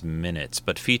 76 minutes,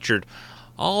 but featured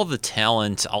all the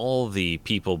talent, all the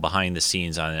people behind the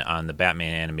scenes on the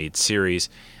Batman animated series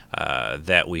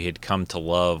that we had come to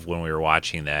love when we were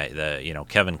watching that.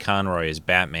 Kevin Conroy as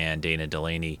Batman, Dana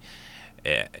Delaney,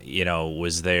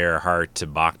 was there. Hart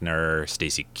Bachner,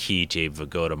 Stacy Keach, Abe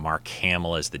Vigoda, Mark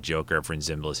Hamill as the Joker, Efren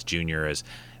Zimbalist Jr. as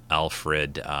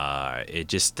Alfred.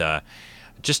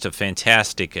 Just a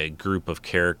fantastic group of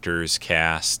characters,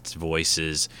 casts,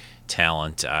 voices,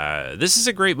 talent. This is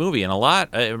a great movie,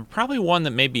 and probably one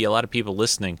that maybe a lot of people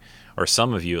listening, or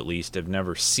some of you at least, have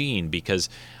never seen because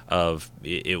of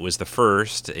it was the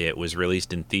first. It was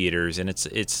released in theaters, and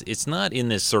it's not in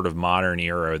this sort of modern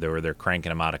era where they're cranking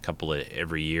them out a couple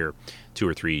every year, 2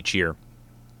 or 3 each year.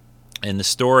 And the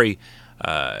story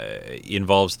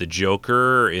involves the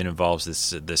Joker. It involves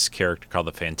this character called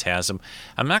the Phantasm.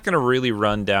 I'm not going to really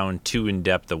run down too in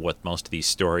depth of what most of these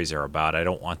stories are about. I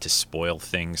don't want to spoil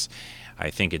things.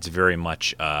 I think it's very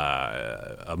much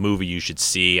a movie you should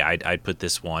see. I'd put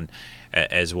this one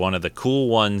as one of the cool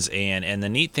ones, and the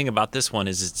neat thing about this one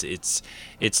is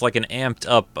it's like an amped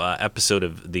up episode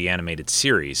of the animated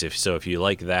series. If you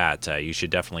like that, you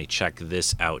should definitely check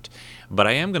this out. But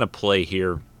I am going to play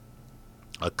here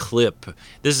a clip.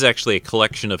 This is actually a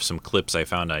collection of some clips I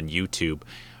found on YouTube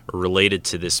related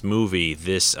to this movie.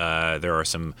 There are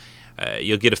some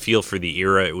you'll get a feel for the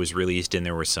era it was released in.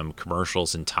 There were some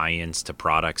commercials and tie-ins to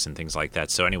products and things like that.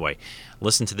 So anyway,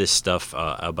 listen to this stuff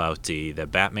about the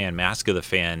Batman Mask of the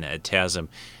Phantasm.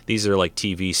 These are like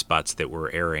TV spots that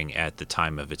were airing at the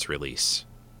time of its release.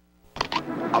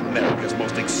 America's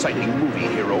most exciting movie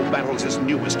hero battles his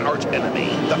newest arch-enemy,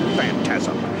 the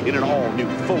Phantasm, in an all-new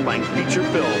full-length feature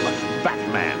film,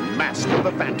 Batman Mask of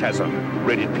the Phantasm.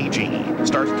 Rated PG.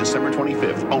 Starts December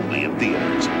 25th, only in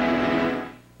theaters.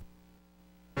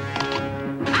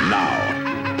 Now,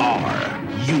 are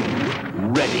you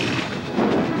ready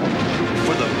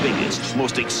for the biggest,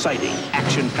 most exciting,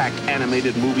 action-packed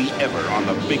animated movie ever on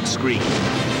the big screen?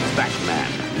 Batman,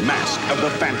 Mask of the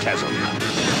Phantasm.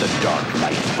 The Dark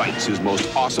Knight fights his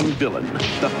most awesome villain,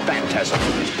 the Phantasm,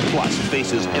 plus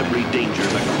faces every danger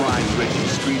the crime-ridden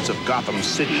streets of Gotham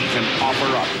City can offer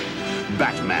up.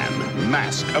 Batman,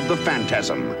 Mask of the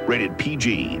Phantasm. Rated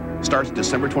PG. Starts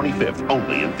December 25th,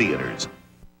 only in theaters.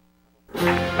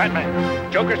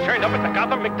 Batman, Joker's turned up at the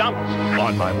Gotham McDonald's.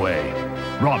 On my way.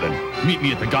 Robin, meet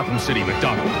me at the Gotham City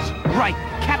McDonald's. Right,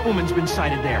 Catwoman's been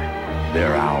sighted there.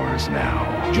 They're ours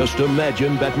now. Just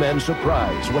imagine Batman's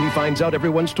surprise when he finds out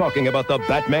everyone's talking about the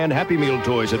Batman Happy Meal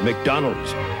toys at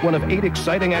McDonald's. One of 8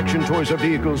 exciting action toys or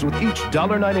vehicles with each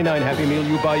 $1.99 Happy Meal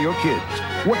you buy your kids.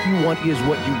 What you want is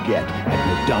what you get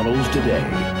at McDonald's today.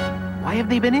 Why have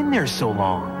they been in there so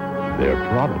long? They're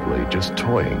probably just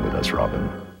toying with us, Robin.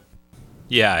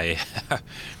 Yeah,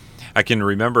 I can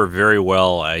remember very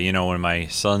well, when my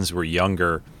sons were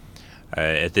younger.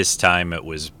 At this time, it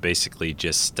was basically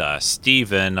just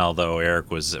Steven, although Eric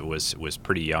was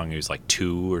pretty young. He was like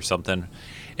 2 or something.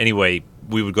 Anyway,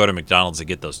 we would go to McDonald's to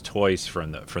get those toys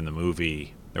from the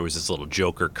movie. There was this little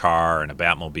Joker car and a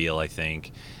Batmobile, I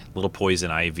think. Little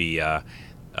Poison Ivy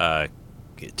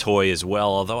toy as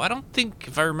well. Although I don't think,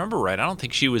 if I remember right, I don't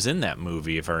think she was in that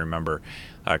movie, if I remember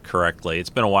correctly. It's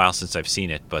been a while since I've seen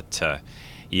it, but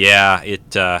yeah,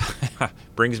 it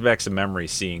brings back some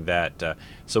memories seeing that.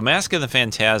 So Mask of the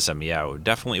Phantasm, yeah,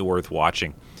 definitely worth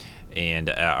watching, and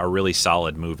a really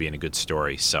solid movie and a good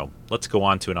story. So let's go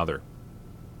on to another.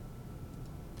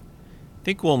 I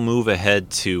think we'll move ahead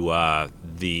to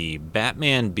the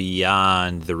Batman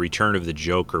Beyond: The Return of the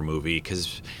Joker movie,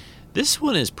 because this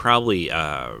one is probably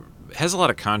has a lot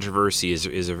of controversy.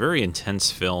 Is a very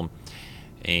intense film.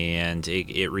 And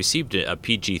it received a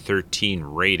PG-13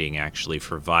 rating, actually,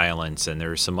 for violence, and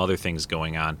there's some other things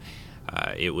going on.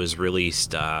 It was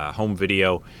released home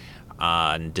video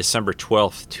on December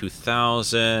 12th,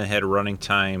 2000, had a running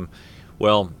time,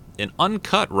 an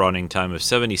uncut running time of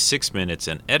 76 minutes,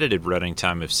 and edited running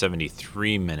time of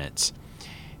 73 minutes.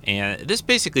 And this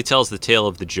basically tells the tale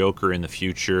of the Joker in the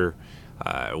future.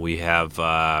 We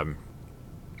have...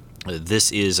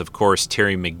 This is, of course,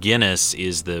 Terry McGinnis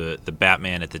is the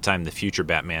Batman at the time, the future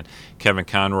Batman. Kevin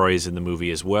Conroy is in the movie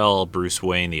as well. Bruce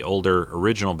Wayne, the older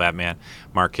original Batman.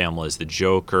 Mark Hamill is the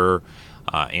Joker.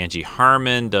 Angie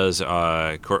Harmon does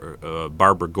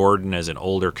Barbara Gordon as an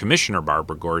older Commissioner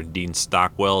Barbara Gordon. Dean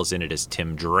Stockwell is in it as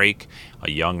Tim Drake,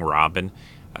 a young Robin.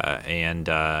 And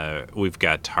we've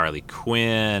got Harley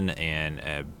Quinn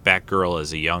and Batgirl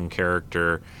as a young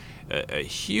character. A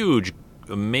huge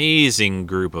amazing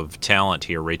group of talent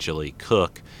here. Rachel E.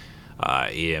 Cook,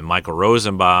 Michael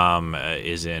Rosenbaum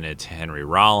is in it. Henry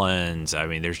Rollins. I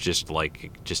mean, there's just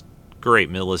great.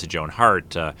 Melissa Joan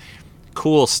Hart,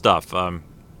 cool stuff. And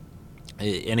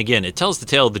again, it tells the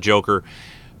tale of the Joker.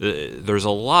 There's a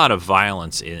lot of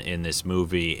violence in this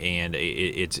movie, and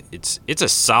it's a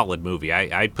solid movie.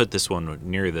 I'd put this one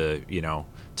near the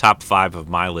top 5 of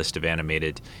my list of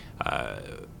animated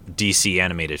DC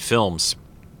animated films.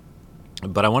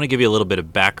 But I want to give you a little bit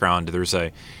of background. There's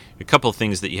a couple of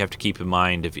things that you have to keep in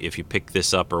mind if you pick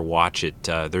this up or watch it.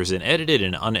 There's an edited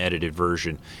and unedited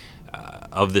version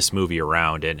of this movie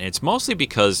around, and it's mostly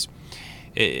because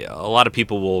a lot of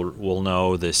people will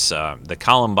know this the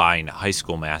Columbine High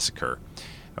School massacre,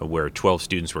 where 12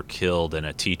 students were killed and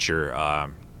a teacher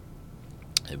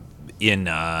in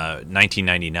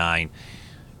 1999.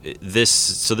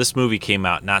 This movie came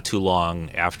out not too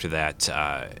long after that,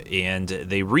 and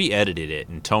they re-edited it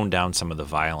and toned down some of the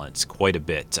violence quite a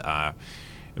bit.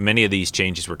 Many of these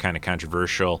changes were kind of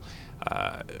controversial.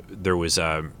 There was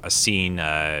a scene,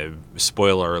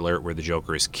 spoiler alert, where the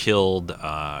Joker is killed.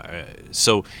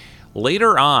 So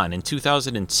later on, in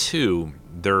 2002,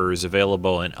 there is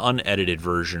available an unedited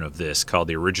version of this called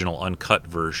the original uncut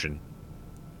version.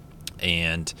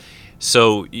 And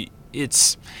so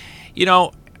it's,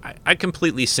 I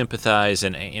completely sympathize,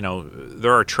 and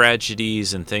there are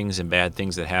tragedies and things and bad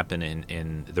things that happen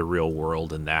in the real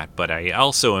world and that, but I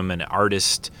also am an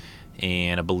artist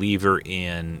and a believer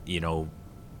in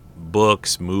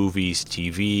books, movies,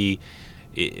 TV,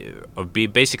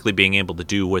 basically being able to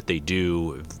do what they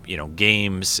do,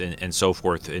 games and so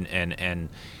forth, and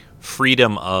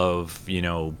freedom of,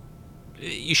 you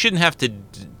shouldn't have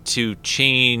to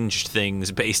change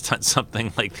things based on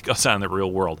something like that goes on in the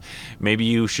real world. Maybe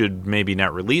you should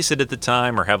not release it at the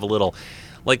time, or have a little,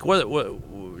 like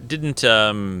what didn't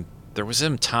there was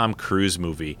some Tom Cruise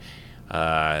movie,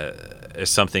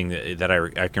 something that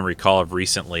I can recall of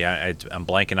recently. I'm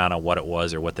blanking on what it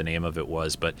was or what the name of it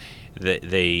was, but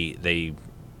they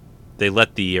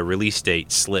let the release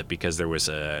date slip because there was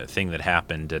a thing that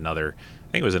happened. I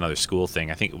think it was another school thing.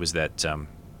 I think it was that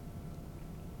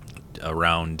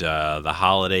around the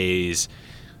holidays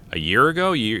a year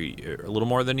ago, a little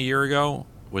more than a year ago.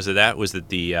 Was it that? Was it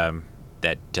the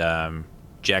that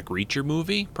Jack Reacher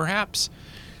movie, perhaps?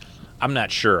 I'm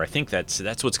not sure. I think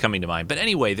that's what's coming to mind. But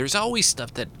anyway, there's always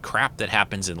crap that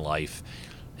happens in life,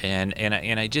 and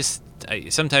I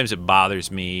sometimes it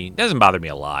bothers me. It doesn't bother me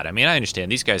a lot. I mean, I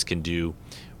understand these guys can do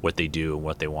what they do and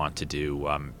what they want to do.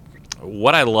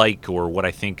 What I like, or what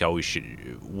I think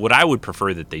what I would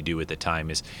prefer that they do at the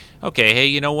time is, okay, hey,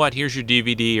 you know what? Here's your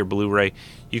DVD or Blu-ray.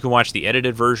 You can watch the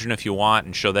edited version if you want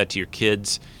and show that to your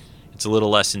kids. It's a little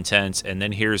less intense. And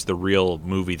then here's the real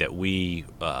movie that we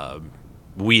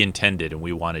intended and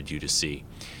we wanted you to see.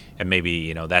 And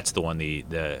maybe, that's the one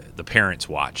the parents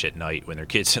watch at night when their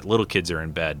little kids are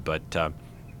in bed. But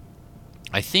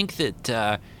I think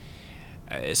that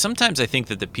sometimes I think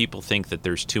that the people think that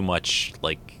there's too much,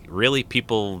 like, really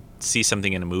people see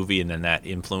something in a movie and then that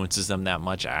influences them that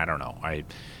much. I don't know.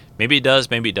 Maybe it does,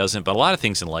 maybe it doesn't, but a lot of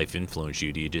things in life influence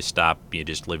you. Do you just stop? You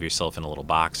just live yourself in a little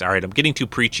box? All right, I'm getting too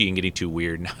preachy and getting too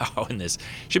weird now, and this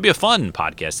should be a fun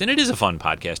podcast, and it is a fun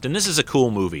podcast, and this is a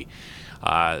cool movie.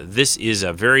 This is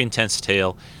a very intense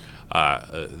tale.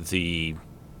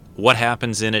 What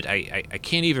happens in it, I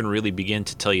can't even really begin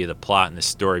to tell you the plot and the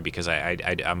story because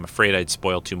I'm afraid I'd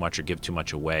spoil too much or give too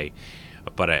much away.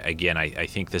 But again, I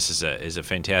think this is a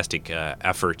fantastic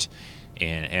effort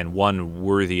and one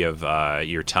worthy of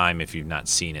your time if you've not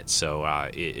seen it. So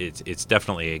it's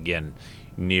definitely, again,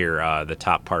 near the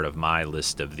top part of my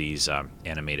list of these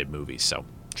animated movies. So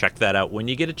check that out when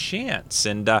you get a chance.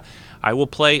 And I will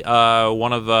play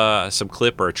one of some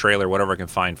clip or a trailer, whatever I can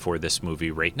find for this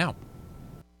movie right now.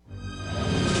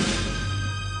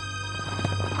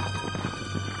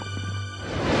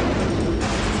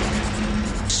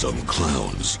 Some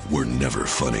clowns were never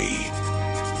funny.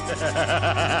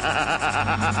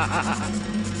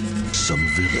 Some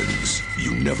villains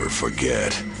you never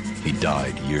forget. He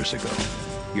died years ago.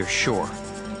 You're sure?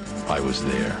 I was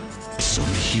there.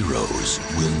 Some heroes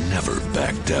will never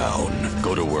back down.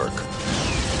 Go to work.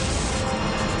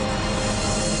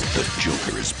 The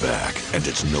Joker is back, and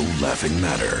it's no laughing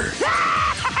matter.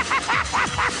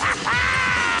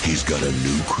 He's got a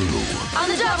new crew. On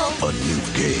the double. A new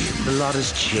game. A lot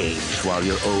has changed while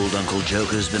your old Uncle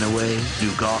Joker's been away.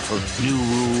 New Gotham, new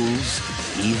rules,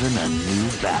 even a new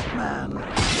Batman.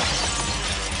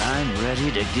 I'm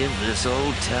ready to give this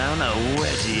old town a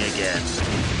wetty again.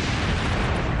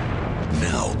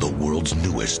 Now the world's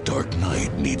newest Dark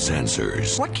Knight needs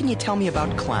answers. What can you tell me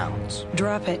about clowns?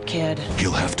 Drop it, kid.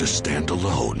 He'll have to stand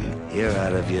alone. You're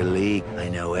out of your league. I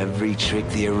know every trick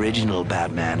the original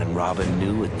Batman and Robin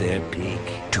knew at their peak.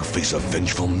 To face a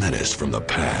vengeful menace from the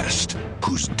past,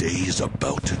 whose day is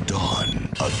about to dawn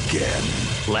again.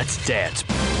 Let's dance.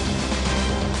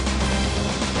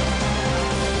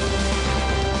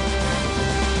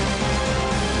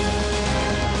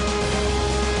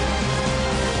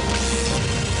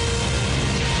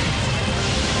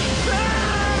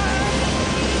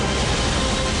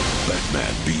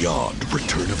 Batman Beyond: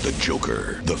 Return of the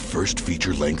Joker, the first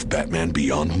feature-length Batman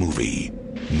Beyond movie.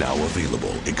 Now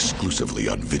available exclusively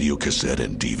on video cassette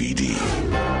and DVD.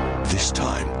 This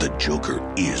time, the Joker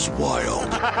is wild.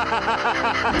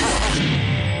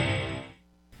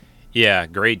 Yeah,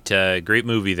 great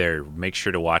movie there. Make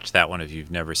sure to watch that one if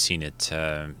you've never seen it.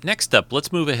 Next up,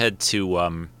 let's move ahead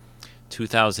to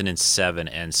 2007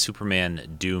 and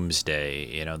Superman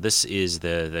Doomsday. You know, this is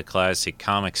the classic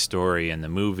comic story and the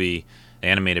movie,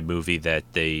 animated movie that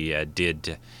they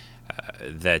did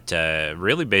that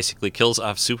really basically kills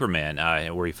off Superman,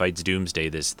 where he fights Doomsday,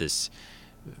 this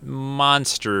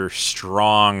monster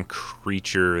strong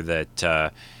creature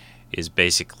that is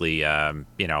basically out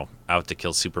to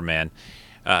kill Superman.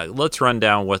 Let's run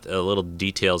down what little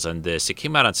details on this. It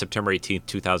came out on September 18th,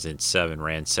 2007,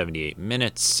 ran 78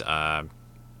 minutes.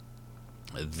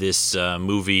 This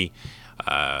movie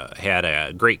had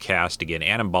a great cast. Again,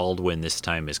 Adam Baldwin this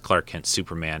time as Clark Kent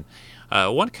Superman.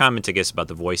 One comment, I guess, about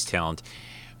the voice talent.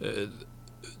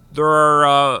 There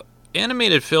are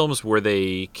animated films where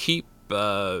they keep,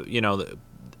 the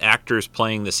actors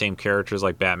playing the same characters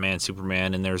like Batman,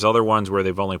 Superman, and there's other ones where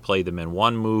they've only played them in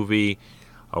one movie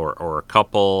or a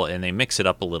couple, and they mix it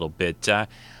up a little bit.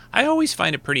 I always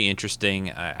find it pretty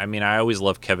interesting. I always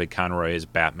love Kevin Conroy as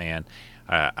Batman.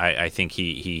 I think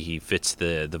he fits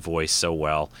the voice so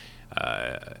well,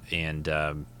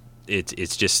 and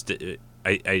it's just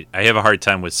I have a hard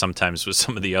time with some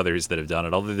of the others that have done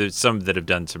it. Although there's some that have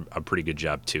done a pretty good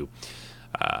job too.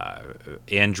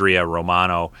 Andrea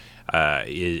Romano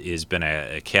has been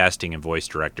a casting and voice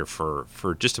director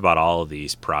for just about all of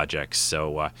these projects,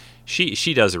 so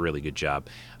she does a really good job.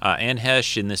 Anne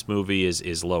Heche in this movie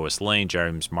is Lois Lane.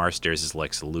 James Marsters is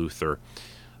Lex Luthor.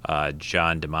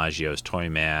 John DiMaggio's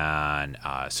Toyman.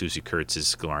 Susie Kurtz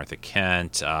is Martha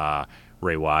Kent.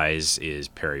 Ray Wise is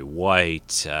Perry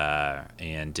White.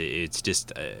 And it's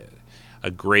just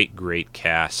a great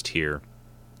cast here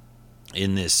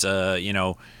in this,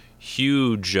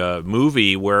 huge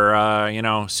movie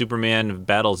where, Superman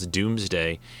battles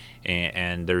Doomsday,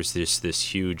 and there's this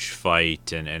huge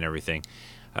fight and everything.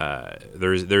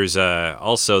 There's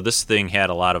also, this thing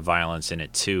had a lot of violence in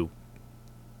it too.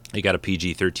 It got a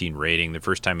PG-13 rating, the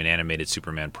first time an animated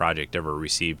Superman project ever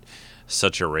received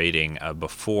such a rating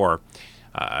before.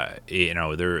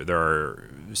 There are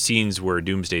scenes where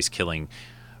Doomsday's killing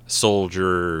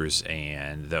soldiers,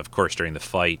 and of course during the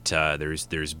fight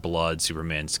there's blood.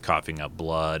 Superman's coughing up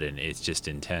blood, and it's just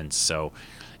intense. So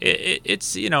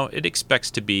it's it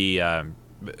expects to be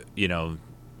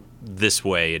this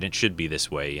way, and it should be this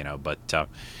way, but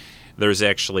there's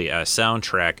actually a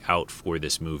soundtrack out for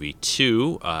this movie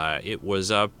too. It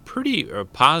was pretty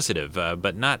positive,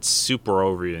 but not super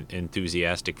over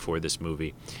enthusiastic for this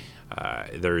movie.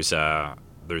 There's a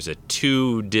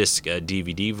 2-disc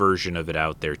DVD version of it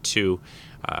out there too.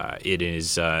 It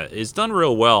is done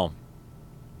real well,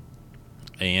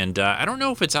 and I don't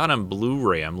know if it's out on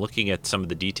Blu-ray. I'm looking at some of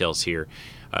the details here,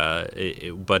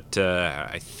 but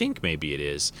I think maybe it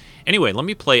is. Anyway, let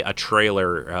me play a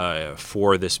trailer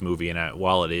for this movie, and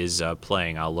while it is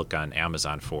playing, I'll look on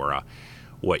Amazon for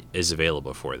what is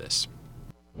available for this.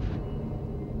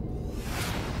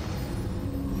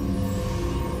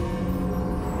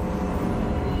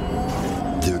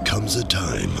 There comes a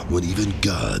time when even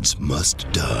gods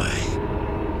must die.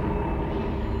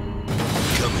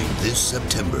 Coming this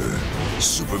September,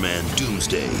 Superman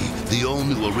Doomsday, the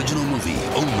all-new original movie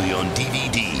only on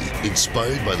DVD.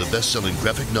 Inspired by the best-selling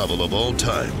graphic novel of all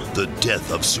time, The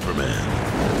Death of Superman.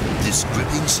 This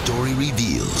gripping story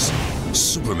reveals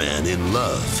Superman in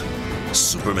love,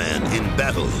 Superman in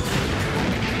battle,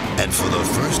 and for the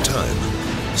first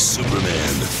time,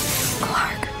 Superman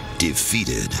Clark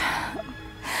defeated.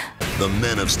 The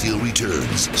Man of Steel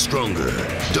returns, stronger,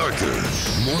 darker,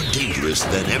 more dangerous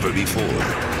than ever before,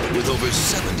 with over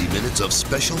 70 minutes of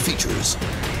special features.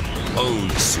 Own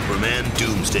Superman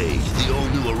Doomsday, the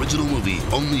all-new original movie,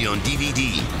 only on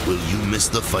DVD. Will you miss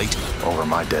the fight? Over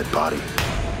my dead body.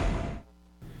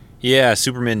 Yeah,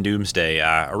 Superman Doomsday,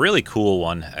 a really cool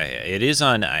one. It is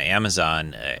on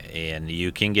Amazon, and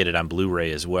you can get it on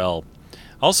Blu-ray as well.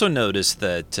 Also notice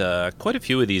that quite a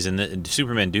few of these, and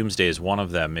Superman Doomsday is one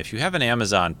of them. If you have an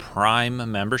Amazon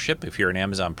Prime membership, if you're an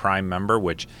Amazon Prime member,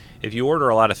 which if you order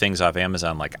a lot of things off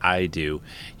Amazon like I do,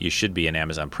 you should be an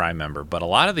Amazon Prime member. But a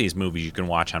lot of these movies you can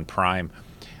watch on Prime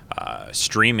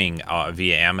streaming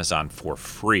via Amazon for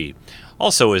free.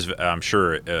 Also, as I'm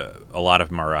sure a lot of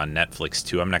them are on Netflix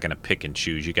too. I'm not going to pick and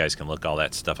choose. You guys can look all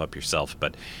that stuff up yourself.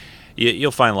 But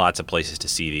you'll find lots of places to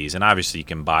see these. And obviously you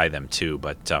can buy them too.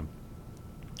 But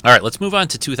all right, let's move on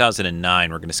to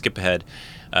 2009. We're going to skip ahead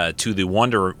to the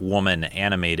Wonder Woman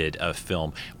animated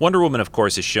film. Wonder Woman, of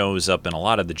course, shows up in a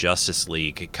lot of the Justice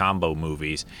League combo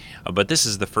movies, but this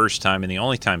is the first time and the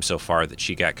only time so far that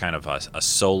she got kind of a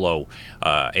solo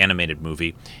animated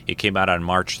movie. It came out on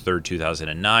March 3rd,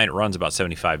 2009. It runs about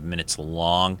 75 minutes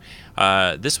long.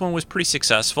 This one was pretty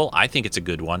successful. I think it's a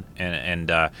good one, and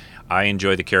I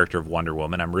enjoy the character of Wonder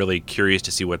Woman. I'm really curious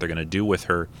to see what they're going to do with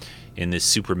her in this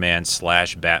Superman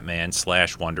 / Batman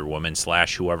 / Wonder Woman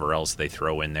 / whoever else they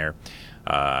throw in there.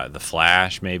 The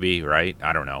Flash, maybe, right?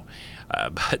 I don't know.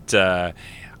 But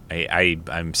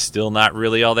I'm still not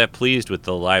really all that pleased with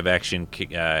the live-action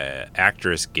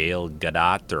actress Gal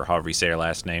Gadot, or however you say her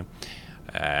last name.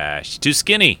 She's too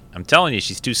skinny. I'm telling you,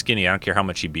 she's too skinny. I don't care how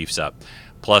much she beefs up.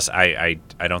 Plus, I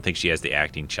don't think she has the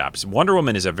acting chops. Wonder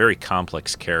Woman is a very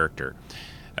complex character.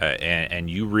 And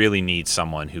you really need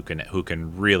someone who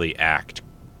can really act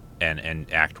and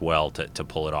act well to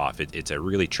pull it off. It's a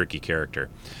really tricky character.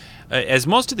 As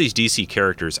most of these DC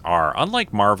characters are,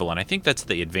 unlike Marvel, and I think that's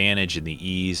the advantage and the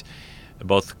ease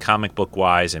both comic book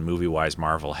wise and movie wise,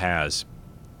 Marvel has,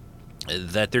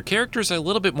 that their characters are a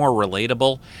little bit more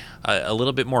relatable, a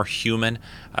little bit more human.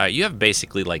 You have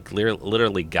basically like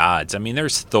literally gods. I mean,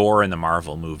 there's Thor in the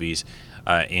Marvel movies,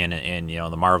 in you know,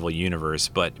 the Marvel universe,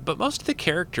 but most of the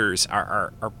characters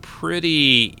are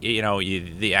pretty, you know,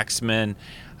 the X-Men,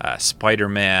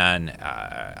 Spider-Man,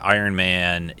 Iron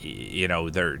Man, you know,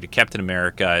 Captain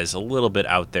America is a little bit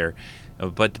out there,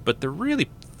 but they're really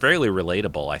fairly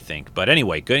relatable, I think. But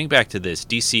anyway, going back to this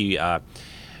DC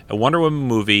a Wonder Woman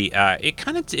movie, it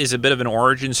kind of is a bit of an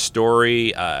origin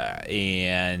story,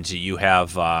 and you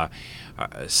have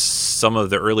some of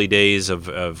the early days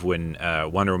of when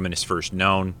Wonder Woman is first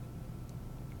known.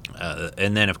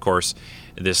 And then, of course,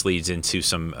 this leads into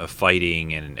some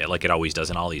fighting, and like it always does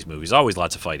in all these movies, always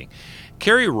lots of fighting.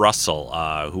 Kerry Russell,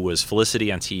 who was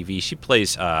Felicity on TV, she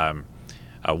plays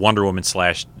Wonder Woman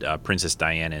 / Princess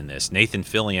Diana in this. Nathan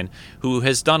Fillion, who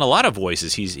has done a lot of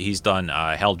voices. He's done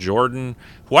Hal Jordan,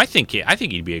 who I think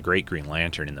he'd be a great Green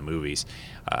Lantern in the movies.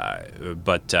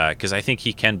 But because I think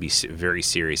he can be very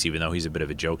serious, even though he's a bit of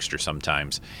a jokester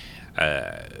sometimes.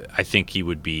 I think he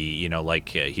would be, you know, like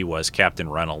he was Captain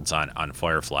Reynolds on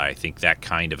Firefly. I think that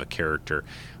kind of a character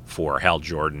for Hal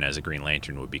Jordan as a Green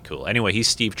Lantern would be cool. Anyway, he's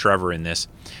Steve Trevor in this.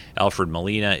 Alfred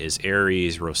Molina is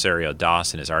Ares. Rosario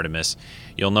Dawson is Artemis.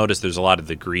 You'll notice there's a lot of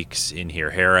the Greeks in here.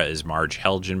 Hera is Marge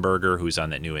Helgenberger, who's on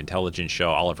that new intelligence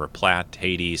show. Oliver Platt,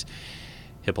 Hades.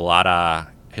 Hippolyta,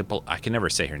 I can never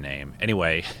say her name.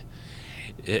 Anyway,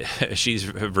 she's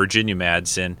Virginia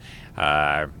Madsen.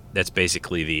 That's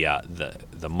basically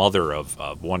the mother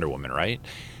of Wonder Woman, right?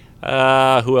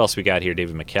 Who else we got here?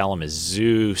 David McCallum is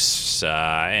Zeus.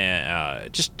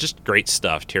 Just great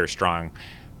stuff. Tara Strong,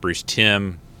 Bruce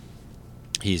Timm.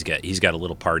 He's got a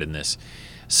little part in this.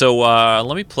 So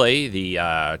let me play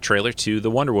the trailer to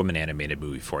the Wonder Woman animated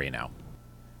movie for you now.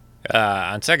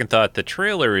 On second thought, the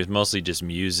trailer is mostly just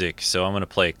music, so I'm going to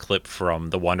play a clip from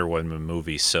the Wonder Woman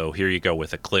movie. So here you go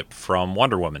with a clip from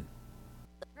Wonder Woman.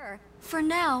 For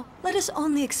now, let us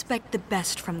only expect the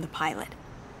best from the pilot.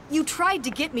 You tried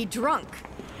to get me drunk.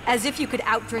 As if you could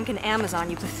outdrink an Amazon,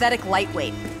 you pathetic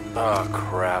lightweight. Oh,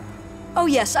 crap. Oh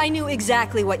yes, I knew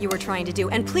exactly what you were trying to do,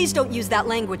 and please don't use that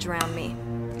language around me.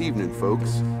 Evening,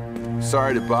 folks.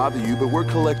 Sorry to bother you, but we're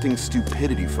collecting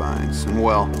stupidity fines. And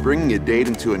well, bringing a date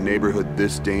into a neighborhood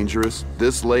this dangerous,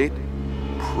 this late,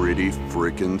 pretty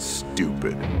frickin'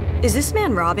 stupid. Is this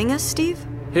man robbing us, Steve?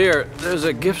 Here, there's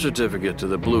a gift certificate to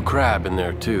the Blue Crab in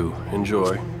there, too.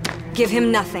 Enjoy. Give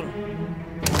him nothing.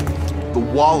 The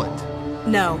wallet.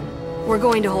 No, we're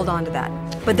going to hold on to that.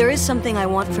 But there is something I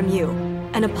want from you.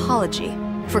 An apology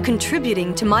for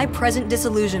contributing to my present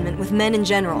disillusionment with men in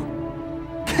general.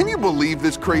 Can you believe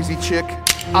this crazy chick?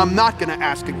 I'm not gonna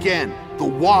ask again. The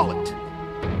wallet.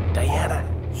 Diana,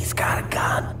 he's got a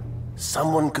gun.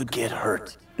 Someone could get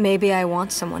hurt. Maybe I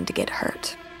want someone to get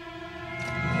hurt.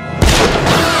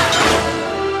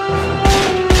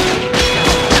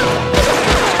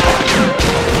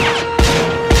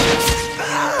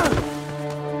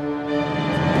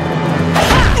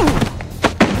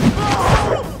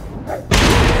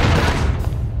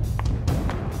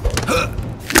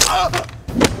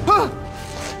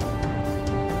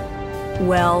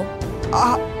 Well,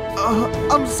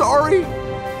 I'm sorry.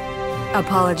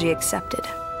 Apology accepted.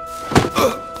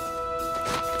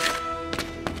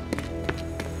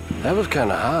 That was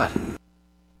kind of hot.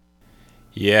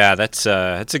 Yeah, that's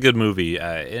a good movie.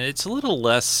 It's a little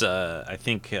less, I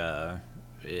think, a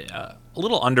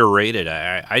little underrated.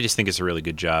 I just think it's a really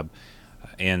good job,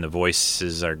 and the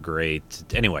voices are great.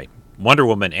 Anyway, Wonder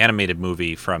Woman animated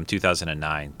movie from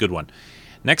 2009, good one.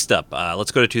 Next up, let's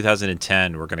go to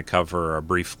 2010. We're going to cover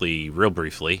real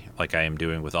briefly, like I am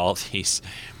doing with all of these.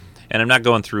 And I'm not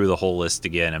going through the whole list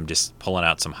again. I'm just pulling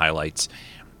out some highlights.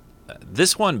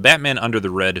 This one, Batman Under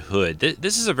the Red Hood.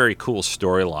 This is a very cool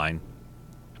storyline.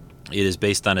 It is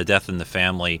based on a death in the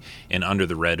family and Under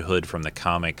the Red Hood from the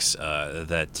comics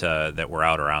that were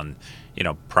out around,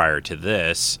 prior to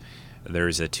this.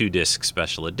 There's a 2-disc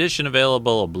special edition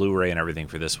available, a Blu-ray and everything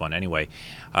for this one. Anyway,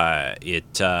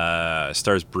 it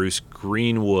stars Bruce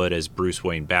Greenwood as Bruce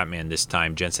Wayne Batman this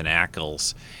time. Jensen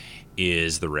Ackles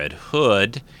is the Red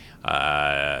Hood.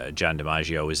 John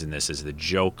DiMaggio is in this as the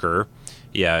Joker.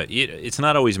 Yeah, it's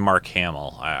not always Mark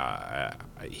Hamill.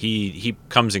 He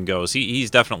comes and goes. He's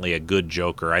definitely a good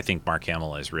Joker. I think Mark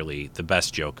Hamill is really the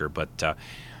best Joker. But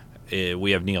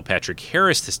we have Neil Patrick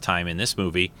Harris this time in this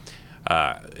movie.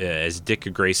 As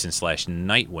Dick Grayson /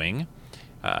 Nightwing.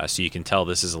 So you can tell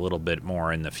this is a little bit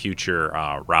more in the future.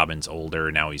 Robin's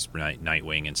older, now he's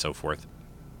Nightwing and so forth.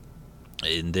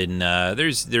 And then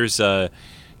there's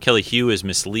Kelly Hu is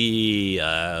Miss Lee.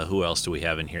 Who else do we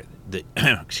have in here?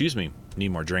 Excuse me, need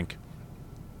more drink.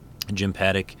 Jim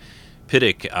Paddock,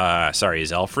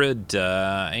 is Alfred,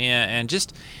 and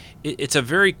just it's a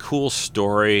very cool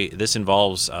story. This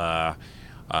involves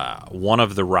one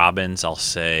of the Robins, I'll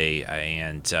say,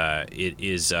 and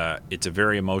it's a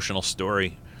very emotional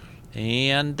story,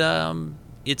 and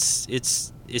it's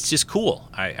just cool.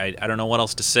 I don't know what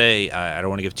else to say. I don't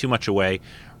want to give too much away.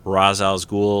 Ra's al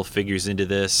Ghul figures into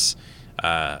this,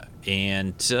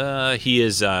 and he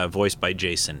is voiced by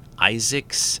Jason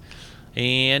Isaacs.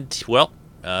 And, well,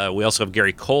 we also have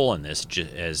Gary Cole in this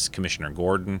as Commissioner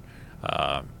Gordon.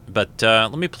 But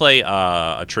let me play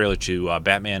a trailer to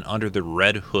Batman Under the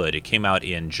Red Hood. It came out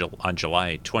on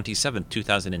July 27th,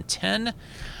 2010. It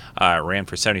ran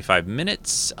for 75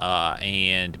 minutes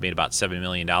and made about $7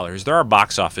 million. There are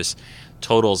box office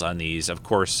totals on these. Of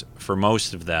course, for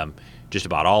most of them, just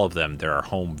about all of them, there are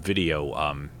home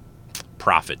video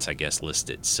profits, I guess,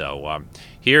 listed. So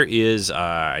here is,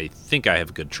 I think I have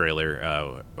a good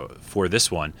trailer for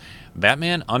this one.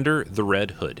 Batman Under the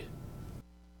Red Hood.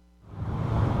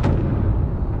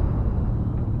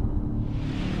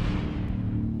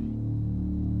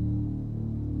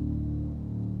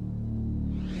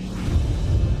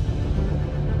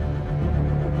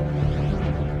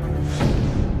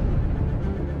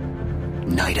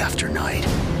 Night after night,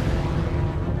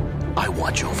 I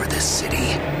watch over this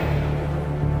city.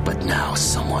 But now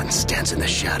someone stands in the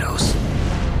shadows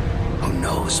who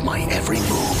knows my every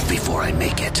move before I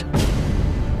make it,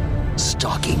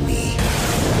 stalking me.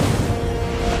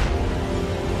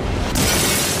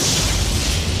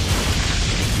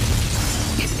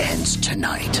 It ends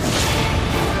tonight.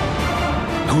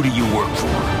 Who do you work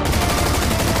for?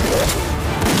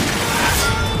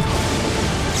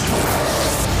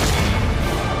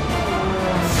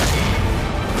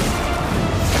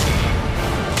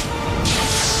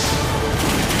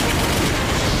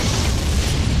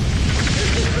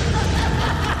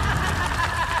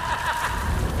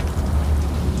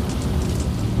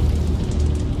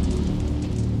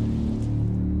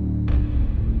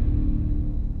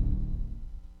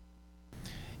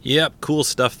 Yep, cool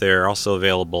stuff there. Also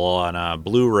available on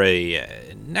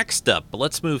Blu-ray. Next up,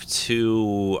 let's move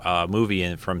to a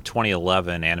movie from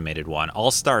 2011, animated one,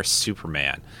 All-Star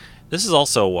Superman. This is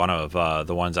also one of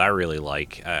the ones I really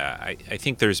like. I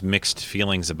think there's mixed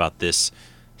feelings about this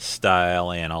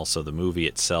style and also the movie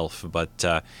itself,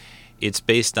 but it's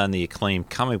based on the acclaimed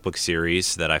comic book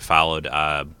series that I followed,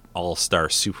 All-Star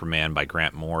Superman by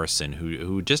Grant Morrison,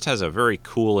 who just has a very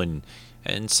cool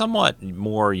and somewhat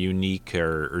more unique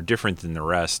or different than the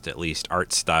rest, at least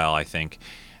art style, I think.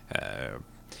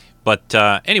 But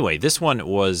anyway, this one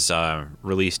was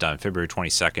released on February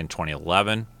 22nd,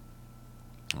 2011.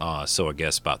 So I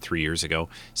guess about 3 years ago.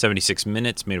 76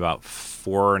 minutes, made about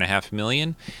 $4.5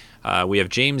 million. We have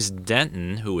James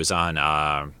Denton, who was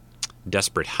on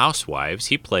Desperate Housewives.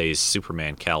 He plays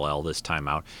Superman Kal-El this time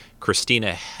out.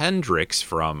 Christina Hendricks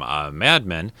from Mad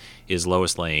Men is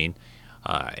Lois Lane.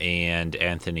 And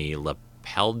Anthony LaPaglia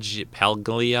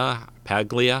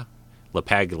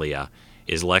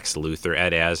is Lex Luthor.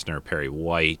 Ed Asner, Perry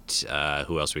White.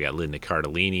 Who else we got? Linda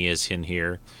Cardellini is in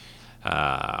here.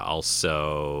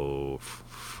 Also,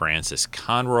 Frances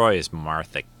Conroy is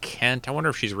Martha Kent. I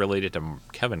wonder if she's related to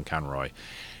Kevin Conroy.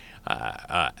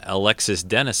 Alexis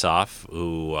Denisoff,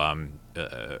 who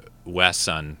Wes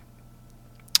on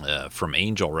from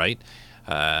Angel, right?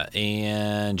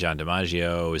 And John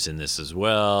DiMaggio is in this as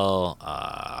well.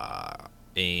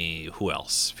 Who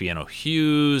else? Fiona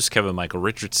Hughes, Kevin Michael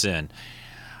Richardson.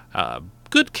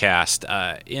 Good cast,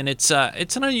 and it's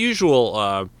an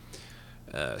unusual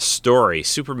story.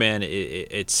 Superman,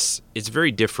 it's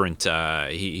very different.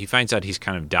 He finds out he's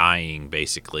kind of dying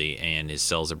basically, and his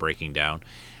cells are breaking down.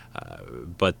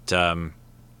 But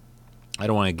I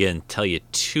don't want to, again, tell you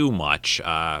too much,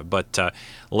 but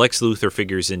Lex Luthor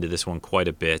figures into this one quite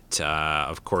a bit.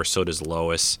 Of course, so does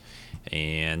Lois,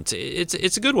 and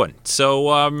it's a good one.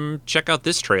 So check out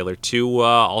this trailer to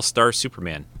All-Star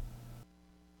Superman.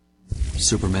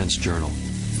 Superman's journal.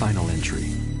 Final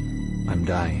entry. I'm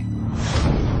dying.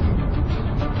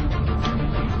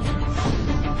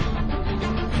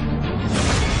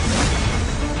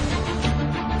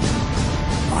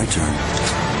 My turn.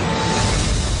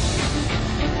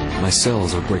 My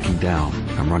cells are breaking down.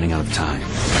 I'm running out of time.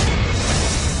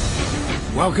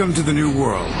 Welcome to the new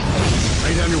world.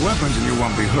 Lay down your weapons and you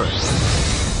won't be hurt.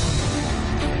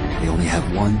 They only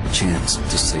have one chance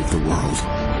to save the world.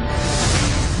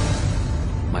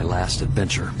 My last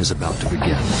adventure is about to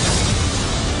begin.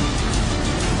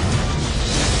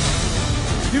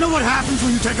 You know what happens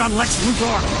when you take on Lex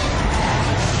Luthor?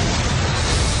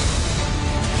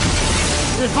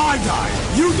 If I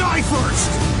die, you die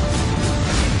first!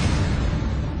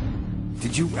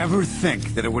 Did you ever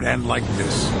think that it would end like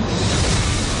this?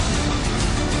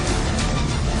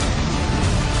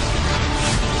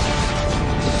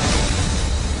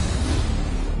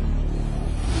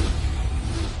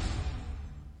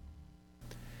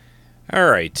 All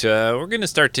right, we're going to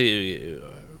start to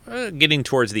getting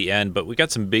towards the end, but we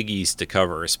got some biggies to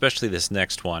cover, especially this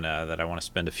next one that I want to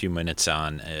spend a few minutes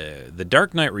on. The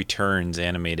Dark Knight Returns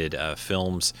animated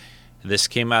films. This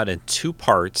came out in 2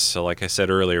 parts. So like I said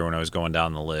earlier when I was going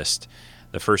down the list,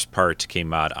 the first part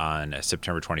came out on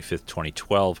September 25th,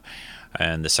 2012,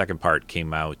 and the second part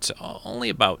came out only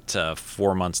about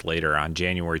 4 months later on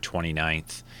January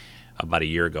 29th. About a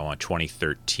year ago in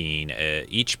 2013.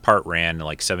 Each part ran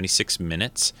like 76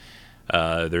 minutes.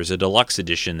 There's a deluxe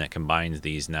edition that combines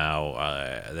these now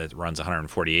that runs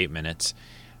 148 minutes.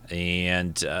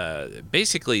 And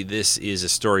basically this is a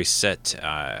story set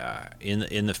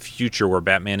in the future where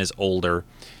Batman is older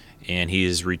and he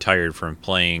is retired from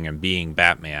playing and being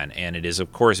Batman. And it is,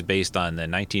 of course, based on the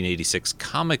 1986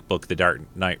 comic book The Dark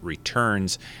Knight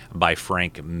Returns by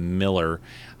Frank Miller.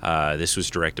 This was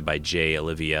directed by J.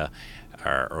 Oliva.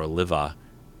 How do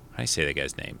I say that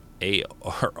guy's name?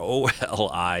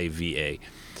 Oliva.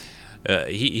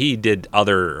 He did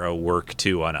other work,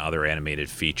 too, on other animated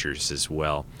features as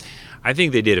well. I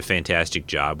think they did a fantastic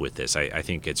job with this. I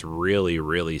think it's really,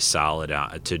 really solid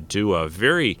to do a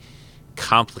very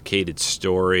complicated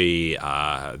story.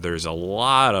 There's a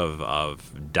lot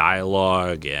of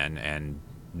dialogue and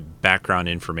background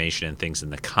information and things in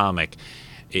the comic.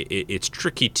 It's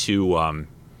tricky to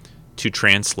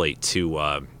translate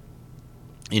to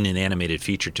in an animated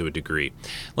feature to a degree.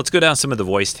 Let's go down some of the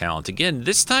voice talent. Again,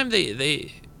 this time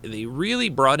they really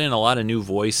brought in a lot of new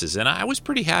voices, and I was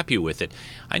pretty happy with it.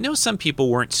 I know some people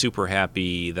weren't super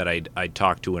happy that I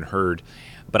talked to and heard,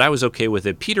 but I was okay with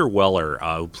it. Peter Weller,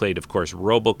 who played, of course,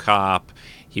 RoboCop.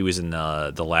 He was in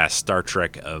the last Star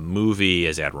Trek movie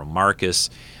as Admiral Marcus.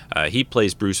 He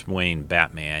plays Bruce Wayne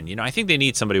Batman. You know, I think they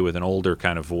need somebody with an older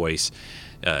kind of voice,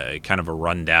 kind of a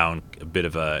rundown, a bit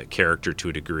of a character to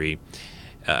a degree.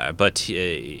 But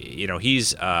you know,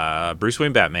 he's Bruce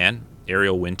Wayne Batman.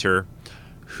 Ariel Winter,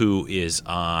 who is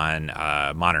on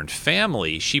Modern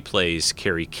Family, she plays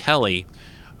Carrie Kelly,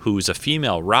 who's a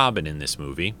female Robin in this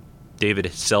movie.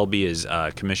 David Selby is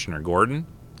Commissioner Gordon.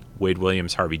 Wade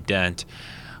Williams, Harvey Dent.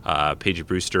 Paige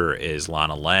Brewster is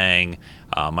Lana Lang.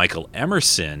 Michael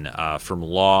Emerson from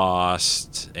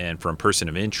Lost and from Person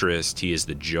of Interest, he is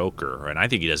the Joker, and I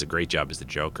think he does a great job as the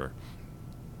Joker.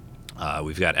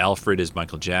 We've got Alfred as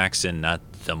Michael Jackson, not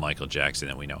the Michael Jackson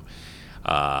that we know.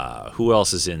 Who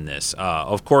else is in this?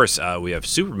 Of course, we have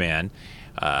Superman.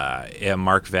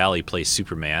 Mark Valley plays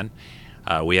Superman.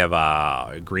 We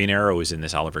have Green Arrow is in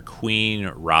this, Oliver Queen.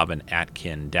 Robin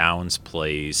Atkin Downs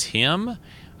plays him.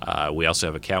 We also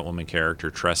have a Catwoman character.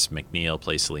 Tress MacNeille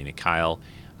plays Selena Kyle.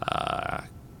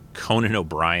 Conan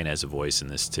O'Brien has a voice in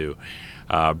this too.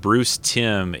 Bruce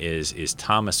Timm is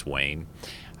Thomas Wayne.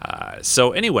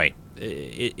 So anyway,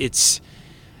 this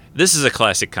is a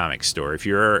classic comic story. If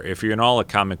you're an all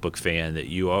comic book fan, that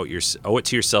you owe it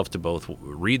to yourself to both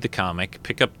read the comic,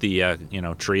 pick up the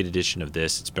trade edition of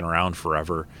this. It's been around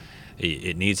forever.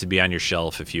 It needs to be on your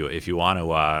shelf if you want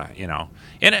to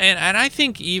and I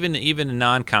think even a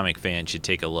non-comic fan should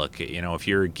take a look. You know, if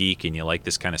you're a geek and you like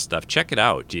this kind of stuff, check it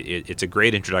out. It's a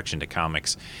great introduction to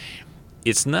comics.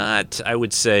 It's not, I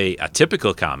would say, a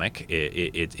typical comic.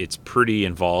 It's pretty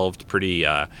involved, pretty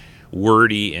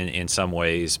wordy in some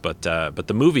ways, but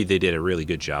the movie, they did a really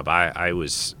good job. I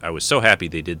was so happy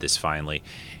they did this finally,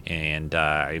 and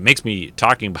it makes me,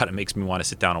 talking about it makes me want to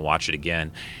sit down and watch it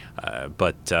again.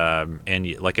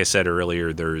 And like I said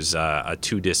earlier, there's a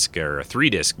 2-disc or a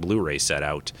 3-disc Blu-ray set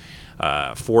out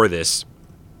for this.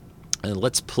 And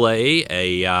let's play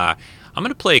I'm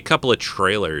going to play a couple of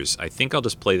trailers. I think I'll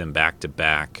just play them back to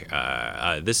back.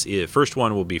 This first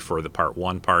one will be for the part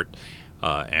 1 part.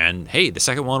 And hey, the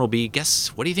second one will be, guess,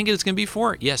 what do you think it's going to be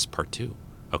for? Yes, part 2.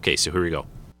 Okay, so here we go.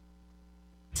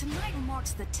 Tonight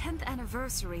marks the 10th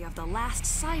anniversary of the last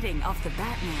sighting of the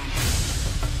Batman.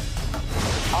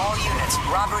 All units,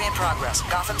 robbery in progress.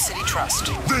 Gotham City Trust.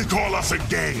 They call us a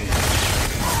gang.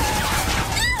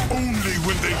 Only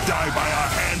when they die by our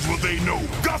hands will they know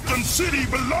Gotham City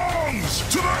belongs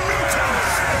to the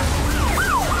mutants!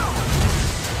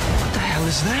 What the hell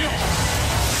is that?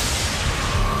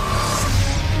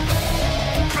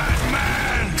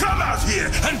 Batman! Come out here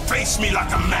and face me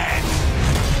like a man!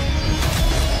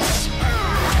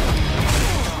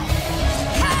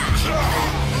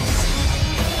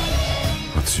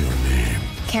 What's your name?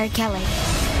 Carrie Kelly.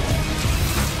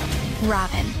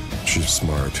 Robin. She's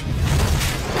smart.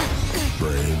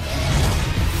 Brave.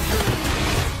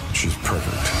 She's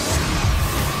perfect.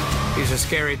 These are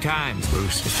scary times,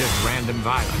 Bruce. It's just random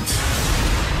violence.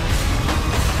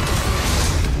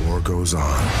 The war goes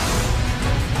on.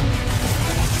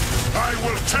 I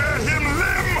will tear him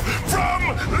limb from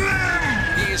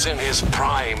limb! He's in his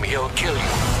prime. He'll kill you.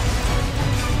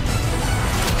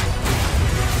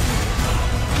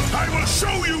 I will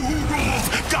show you who rules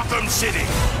Gotham City!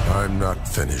 I'm not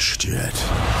finished yet.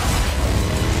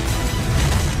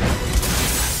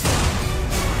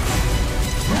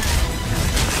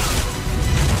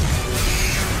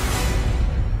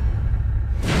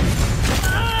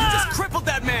 You just crippled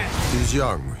that man! He's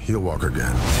young. He'll walk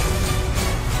again.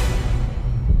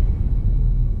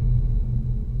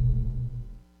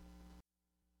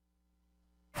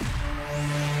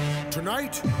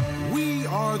 Tonight, we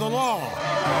are the law.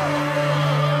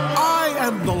 I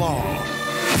am the law.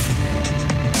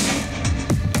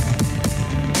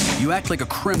 You act like a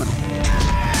criminal.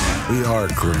 We are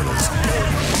criminals.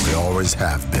 We always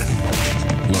have been.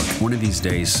 Look, one of these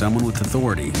days, someone with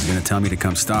authority is going to tell me to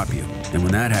come stop you. And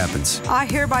when that happens... I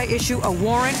hereby issue a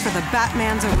warrant for the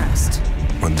Batman's arrest.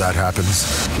 When that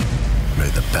happens, may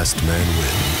the best man win.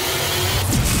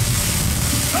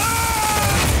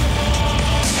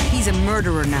 He's a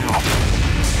murderer now.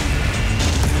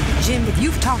 Jim, if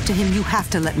you've talked to him, you have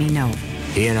to let me know.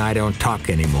 He and I don't talk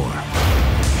anymore.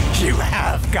 You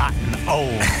have gotten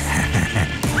old.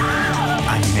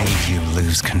 I made you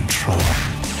lose control.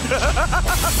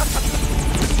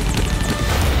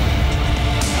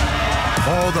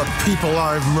 All the people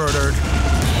I've murdered.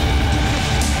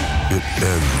 It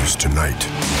ends tonight.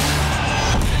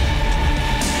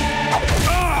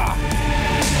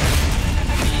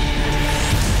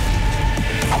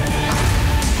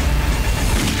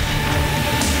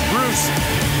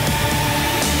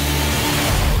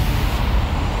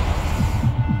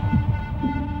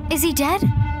 Is he dead?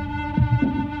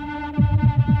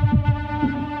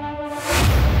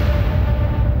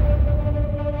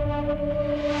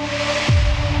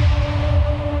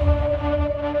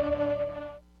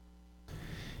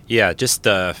 Yeah, just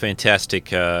fantastic.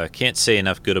 Can't say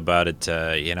enough good about it.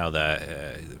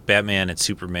 The Batman and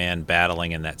Superman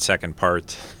battling in that second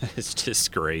part is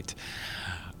just great.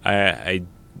 I'm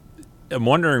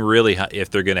wondering really if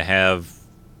they're going to have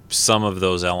some of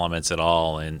those elements at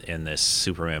all in this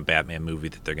Superman Batman movie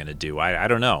that they're going to do. I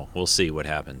don't know. We'll see what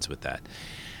happens with that.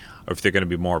 Or if they're going to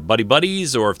be more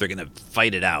buddies or if they're going to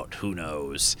fight it out. Who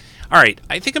knows? All right,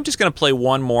 I think I'm just going to play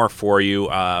one more for you.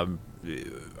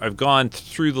 I've gone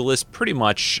through the list pretty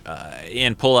much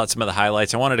and pulled out some of the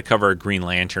highlights. I wanted to cover a Green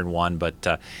Lantern one,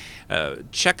 but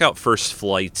check out First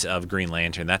Flight of Green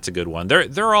Lantern. That's a good one.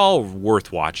 They're all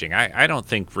worth watching. I don't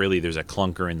think really there's a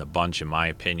clunker in the bunch, in my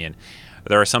opinion.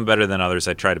 There are some better than others.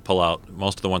 I try to pull out.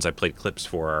 Most of the ones I played clips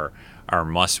for are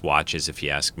must-watches, if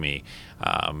you ask me.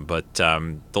 But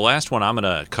the last one I'm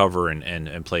going to cover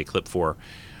and play a clip for,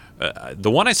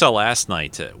 the one I saw last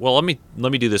night. Well, let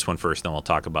me do this one first, then we'll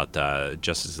talk about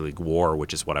Justice League War,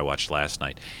 which is what I watched last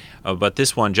night. But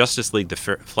this one, Justice League: The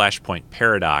Flashpoint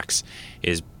Paradox,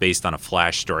 is based on a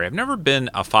Flash story. I've never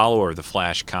been a follower of the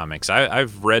Flash comics.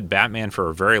 I've read Batman for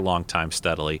a very long time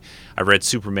steadily. I've read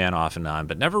Superman off and on,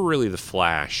 but never really the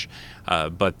Flash.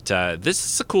 But this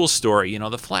is a cool story. You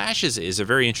know, the Flash is a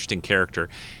very interesting character.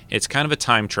 It's kind of a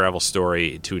time travel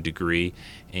story to a degree,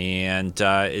 and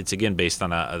it's again based on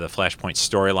the Flashpoint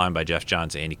storyline by Jeff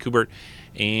Johns and Andy Kubert.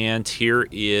 And here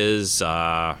is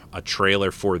a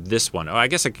trailer for this one. Oh, I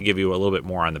guess I could give you a little bit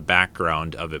more on the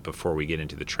background of it before we get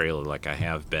into the trailer like I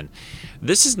have been.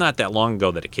 This is not that long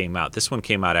ago that it came out. This one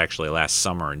came out actually last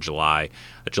summer in July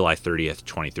 30th,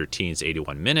 2013. It's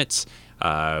 81 minutes.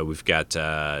 We've got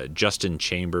Justin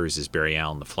Chambers as Barry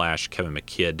Allen the Flash. Kevin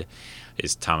McKidd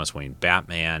is Thomas Wayne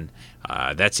Batman.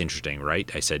 That's interesting,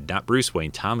 right? I said not Bruce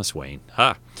Wayne, Thomas Wayne.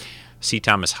 Huh. C.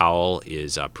 Thomas Howell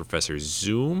is Professor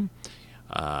Zoom.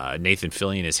 Nathan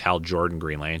Fillion is Hal Jordan,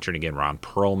 Green Lantern. Again, Ron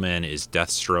Perlman is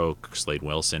Deathstroke, Slade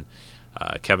Wilson.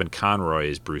 Kevin Conroy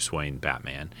is Bruce Wayne,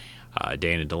 Batman.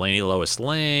 Dana Delaney, Lois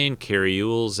Lane. Carrie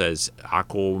Ewells as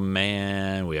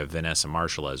Aquaman. We have Vanessa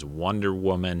Marshall as Wonder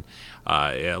Woman.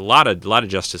 A lot of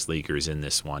Justice Leaguers in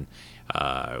this one.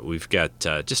 We've got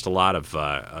just a lot of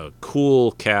a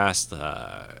cool cast,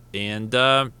 and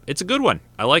it's a good one.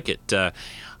 I like it.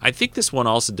 I think this one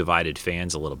also divided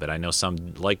fans a little bit. I know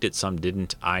some liked it, some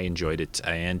didn't. I enjoyed it.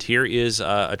 And here is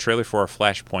a trailer for a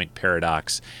Flashpoint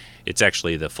Paradox. It's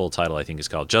actually, the full title, I think, is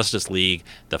called Justice League: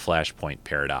 The Flashpoint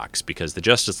Paradox, because the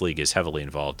Justice League is heavily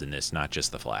involved in this, not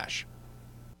just the Flash.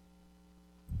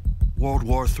 World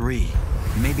War III.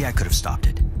 Maybe I could have stopped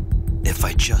it. if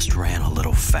I just ran a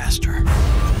little faster.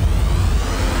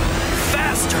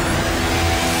 Faster!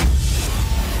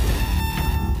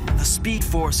 The Speed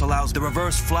Force allows the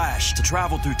Reverse Flash to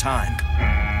travel through time.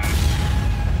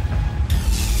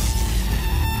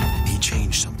 He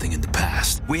changed something in the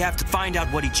past. We have to find out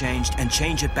what he changed and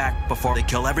change it back before they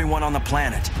kill everyone on the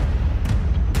planet.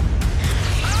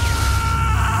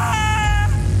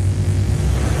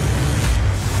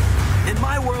 In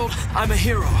my world, I'm a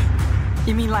hero.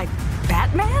 You mean like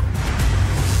Batman?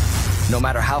 No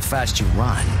matter how fast you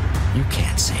run, you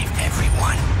can't save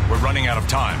everyone. We're running out of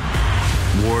time.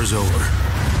 War's over.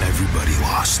 Everybody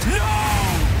lost. No!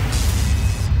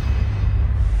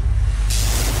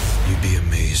 You'd be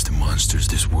amazed the monsters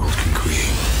this world can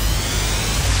create.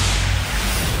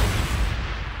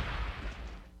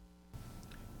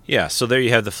 Yeah, so there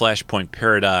you have the Flashpoint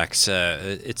Paradox.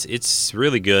 It's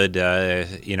really good.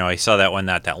 I saw that one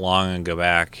not that long ago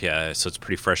back, so it's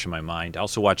pretty fresh in my mind. I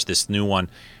also watched this new one,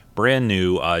 brand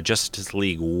new, Justice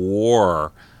League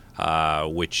War,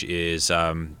 which is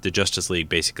the Justice League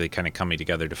basically kind of coming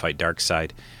together to fight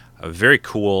Darkseid. Very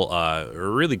cool,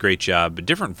 really great job.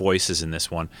 Different voices in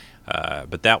this one,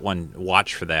 but that one,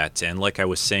 watch for that. And like I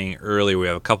was saying earlier, we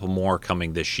have a couple more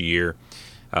coming this year.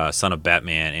 Son of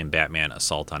Batman and Batman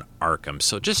Assault on Arkham.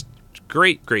 So just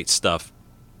great stuff.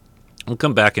 We'll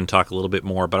come back and talk a little bit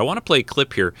more, but I want to play a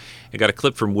clip here. I got a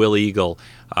clip from Will Eagle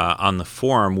on the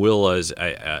forum. Will is,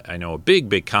 I know, a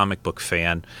big comic book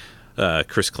fan.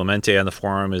 Chris Clemente on the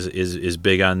forum is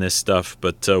big on this stuff,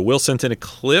 but Will sent in a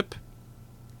clip,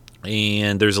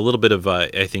 and there's a little bit of,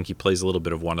 I think he plays a little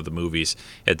bit of one of the movies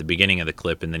at the beginning of the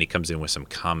clip, and then he comes in with some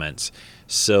comments.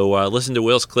 So listen to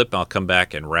Will's clip, and I'll come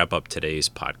back and wrap up today's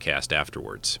podcast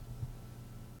afterwards.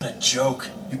 A joke.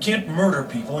 You can't murder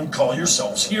people and call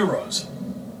yourselves heroes.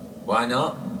 Why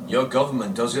not? Your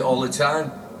government does it all the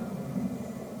time.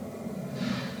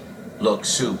 Look,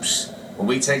 Soups, when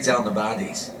we take down the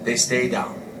baddies, they stay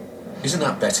down. Isn't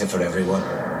that better for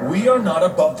everyone? We are not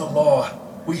above the law.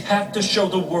 We have to show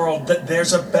the world that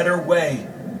there's a better way.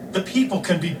 The people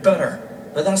can be better.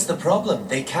 But that's the problem.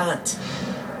 They can't.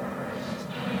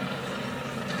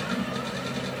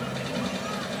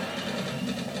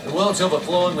 The world's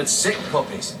overflowing with sick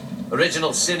puppies.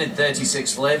 Original sin in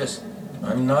 36 flavors.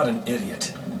 I'm not an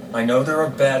idiot. I know there are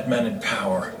bad men in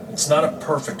power. It's not a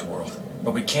perfect world,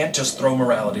 but we can't just throw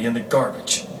morality in the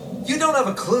garbage. You don't have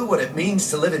a clue what it means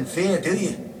to live in fear, do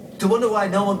you? To wonder why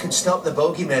no one can stop the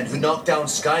bogeymen who knock down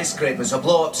skyscrapers or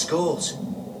blow up schools.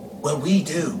 Well, we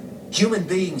do. Human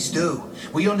beings do.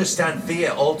 We understand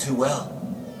fear all too well.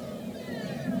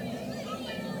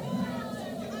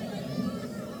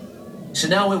 So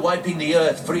now we're wiping the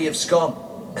earth free of scum,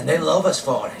 and they love us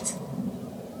for it.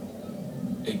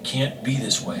 It can't be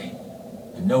this way.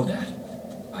 You know that.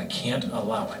 I can't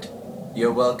allow it.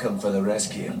 You're welcome for the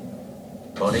rescue.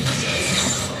 Bonnie?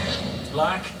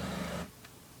 Black?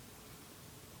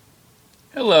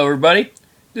 Hello, everybody.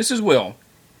 This is Will.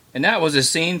 And that was a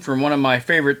scene from one of my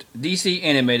favorite DC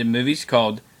animated movies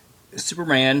called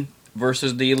Superman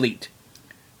vs. the Elite.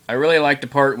 I really like the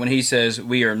part when he says,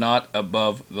 "We are not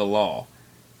above the law."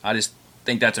 I just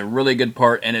think that's a really good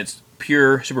part, and it's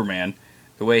pure Superman,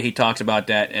 the way he talks about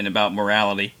that and about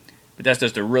morality. But that's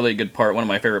just a really good part, one of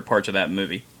my favorite parts of that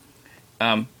movie.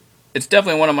 It's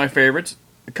definitely one of my favorites.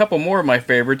 A couple more of my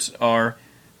favorites are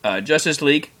Justice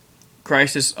League,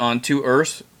 Crisis on Two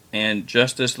Earths, and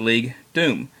Justice League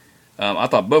Doom. I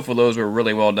thought both of those were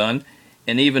really well done.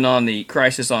 And even on the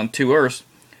Crisis on Two Earths,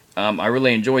 I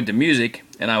really enjoyed the music,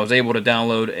 and I was able to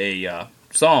download a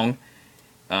song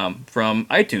from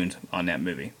iTunes on that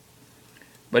movie.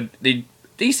 But the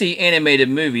DC animated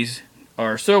movies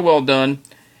are so well done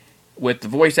with the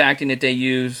voice acting that they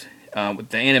use, with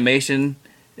the animation.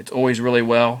 It's always really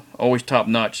well, always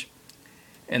top-notch.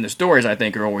 And the stories, I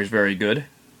think, are always very good.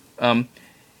 I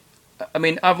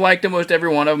mean, I've liked almost every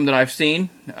one of them that I've seen.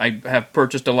 I have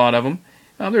purchased a lot of them.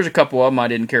 There's a couple of them I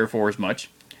didn't care for as much.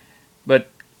 But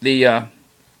the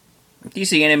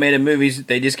DC animated movies,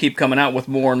 they just keep coming out with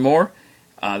more and more.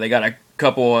 They got a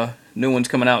couple new ones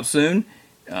coming out soon.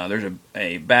 There's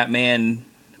a Batman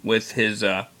with his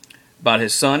about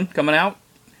his son coming out.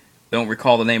 Don't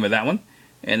recall the name of that one.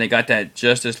 And they got that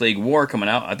Justice League War coming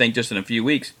out, I think just in a few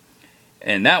weeks.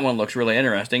 And that one looks really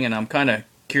interesting, and I'm kind of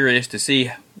curious to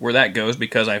see where that goes,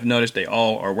 because I've noticed they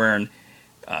all are wearing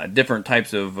different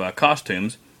types of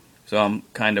costumes. So I'm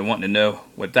kind of wanting to know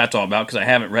what that's all about, because I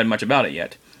haven't read much about it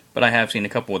yet. But I have seen a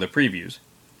couple of the previews.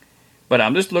 But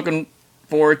I'm just looking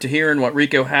forward to hearing what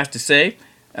Rico has to say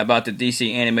about the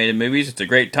DC animated movies. It's a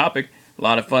great topic, a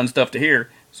lot of fun stuff to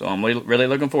hear, so I'm really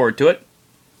looking forward to it.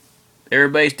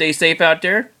 Everybody stay safe out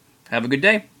there. Have a good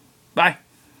day. Bye.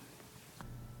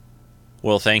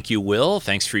 Well, thank you, Will.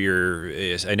 Thanks for your...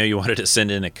 I know you wanted to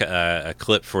send in a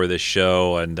clip for this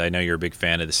show, and I know you're a big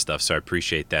fan of this stuff, so I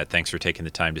appreciate that. Thanks for taking the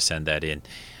time to send that in.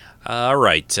 All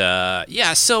right.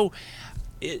 Yeah, so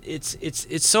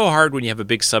it's so hard when you have a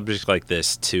big subject like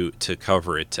this to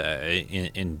cover it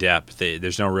in depth.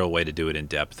 There's no real way to do it in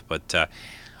depth, but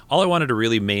all I wanted to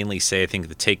really mainly say, I think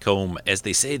the take-home, as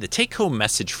they say, the take-home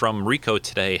message from Rico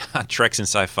today on Treks and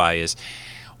Sci-Fi is,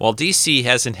 while DC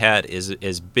hasn't had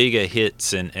as big a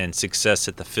hits and success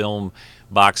at the film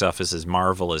box office as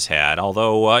Marvel has had,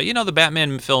 although, the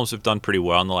Batman films have done pretty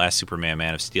well, and the last Superman,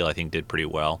 Man of Steel, I think, did pretty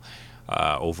well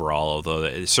overall, although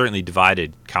it certainly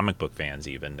divided comic book fans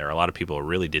even. There are a lot of people who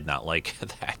really did not like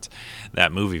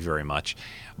that movie very much.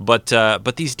 But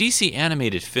these DC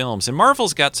animated films, and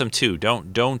Marvel's got some too,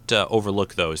 don't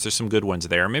overlook those. There's some good ones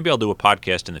there. Maybe I'll do a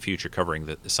podcast in the future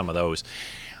covering some of those.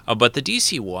 But the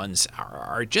DC ones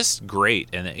are just great,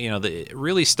 and it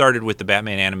really started with the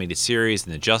Batman animated series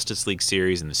and the Justice League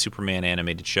series and the Superman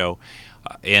animated show,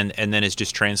 and then it's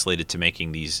just translated to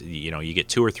making these. You get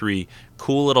 2 or 3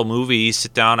 cool little movies.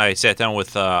 I sat down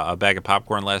with a bag of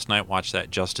popcorn last night, watched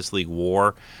that Justice League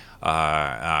War.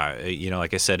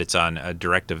 Like I said, it's on a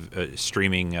direct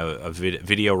streaming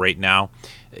video right now.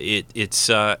 It's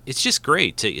just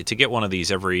great to get one of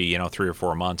these every 3 or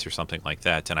 4 months or something like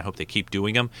that, and I hope they keep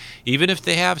doing them, even if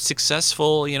they have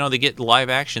successful. They get live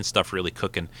action stuff really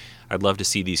cooking. I'd love to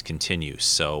see these continue.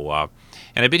 So,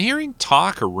 and I've been hearing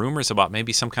talk or rumors about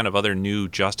maybe some kind of other new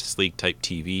Justice League type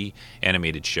TV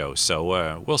animated show.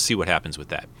 So we'll see what happens with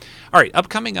that. All right,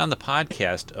 upcoming on the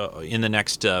podcast in the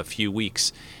next few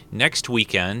weeks. Next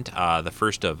weekend, the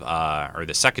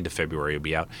 2nd of February will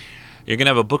be out. You're going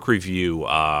to have a book review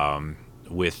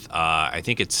with, I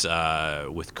think it's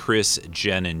with Chris,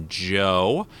 Jen, and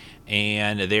Joe,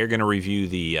 and they're going to review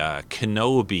the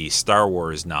Kenobi Star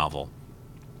Wars novel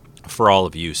for all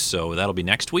of you. So that'll be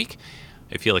next week.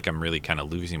 I feel like I'm really kind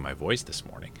of losing my voice this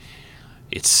morning.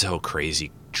 It's so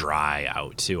crazy dry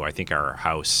out, too. I think our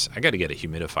house, I got to get a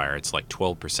humidifier. It's like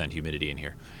 12% humidity in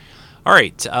here. All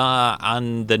right,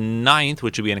 on the 9th,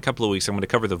 which will be in a couple of weeks, I'm going to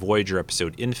cover the Voyager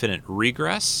episode Infinite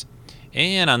Regress.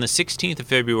 And on the 16th of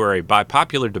February, by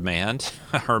popular demand,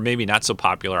 or maybe not so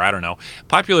popular, I don't know,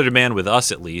 popular demand with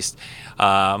us at least,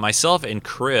 myself and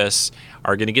Chris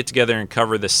are going to get together and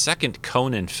cover the second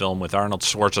Conan film with Arnold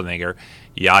Schwarzenegger.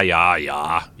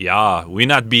 Yeah, we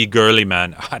not be girly,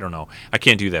 man. I don't know. I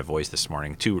can't do that voice this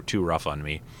morning. Too rough on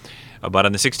me. But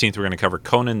on the 16th, we're going to cover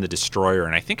Conan the Destroyer,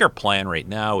 and I think our plan right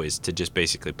now is to just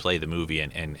basically play the movie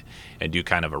and do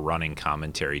kind of a running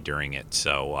commentary during it.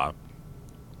 So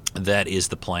that is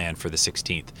the plan for the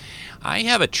 16th. I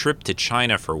have a trip to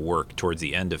China for work towards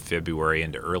the end of February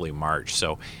into early March,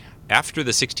 so after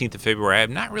the 16th of February,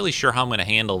 I'm not really sure how I'm going to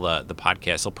handle the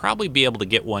podcast. I'll probably be able to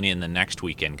get one in the next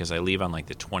weekend because I leave on like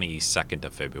the 22nd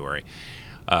of February.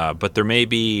 But there may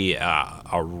be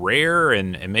a rare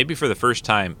and maybe for the first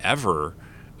time ever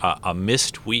a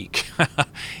missed week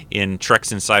in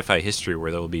Treks and Sci-Fi history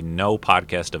where there will be no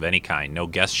podcast of any kind, no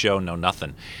guest show, no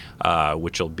nothing,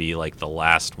 which will be like the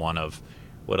last one of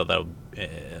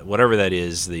whatever that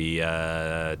is,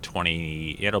 the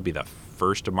 20. It'll be the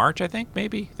 1st of March, I think.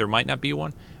 Maybe there might not be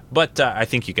one, but I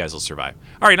think you guys will survive.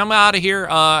 All right, I'm out of here.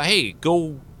 Hey,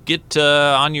 go get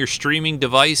on your streaming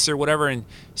device or whatever and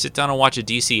sit down and watch a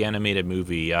DC animated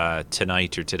movie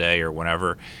tonight or today or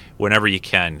whenever you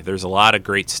can. There's a lot of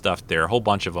great stuff there, a whole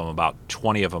bunch of them, about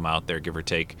 20 of them out there, give or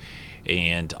take,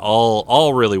 and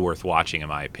all really worth watching in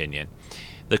my opinion.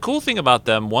 The cool thing about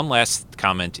them, one last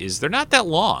comment, is they're not that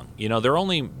long. They're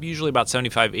only usually about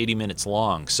 75, 80 minutes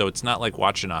long, so it's not like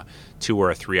watching a 2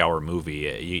 or a 3 hour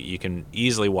movie. You can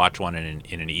easily watch one in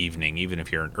an evening, even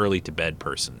if you're an early to bed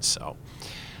person. So,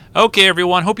 okay,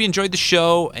 everyone, hope you enjoyed the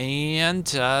show, and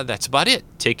that's about it.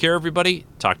 Take care, everybody.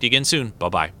 Talk to you again soon.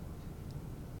 Bye-bye.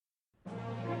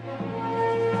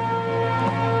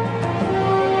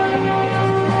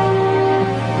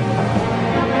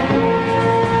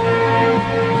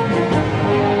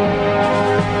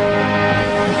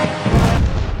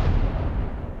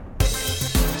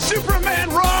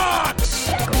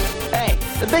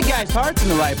 Big guy's heart's in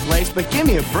the right place, but give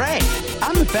me a break.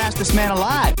 I'm the fastest man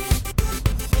alive. The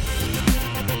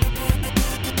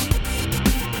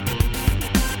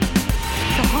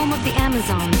home of the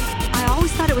Amazons. I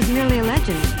always thought it was merely a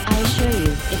legend. I assure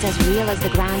you, it's as real as the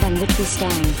ground on which we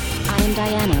stand. I am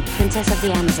Diana, Princess of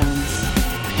the Amazons.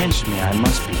 Pinch me, I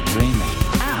must be dreaming.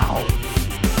 Ow!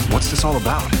 What's this all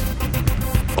about?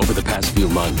 Over the past few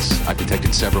months, I've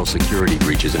detected several security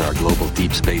breaches in our global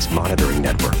deep space monitoring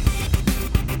network.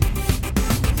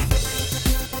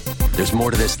 There's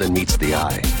more to this than meets the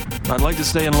eye. I'd like to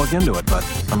stay and look into it, but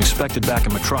I'm expected back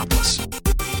in Metropolis.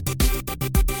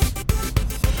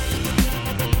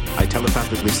 I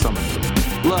telepathically summoned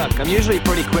you. Look, I'm usually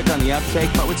pretty quick on the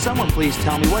uptake, but would someone please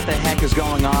tell me what the heck is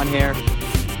going on here?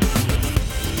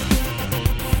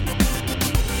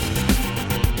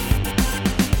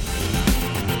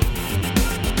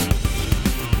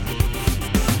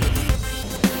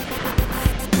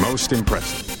 Most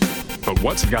impressive. But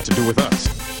what's it got to do with us?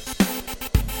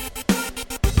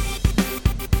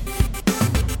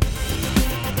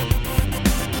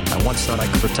 I once thought I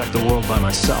could protect the world by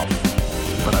myself,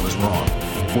 but I was wrong.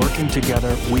 Working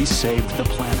together, we saved the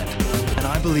planet. And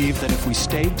I believe that if we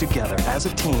stayed together as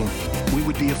a team, we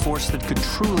would be a force that could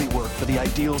truly work for the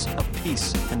ideals of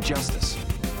peace and justice.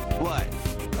 What?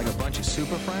 Like a bunch of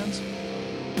super friends?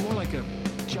 More like a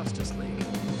Justice League.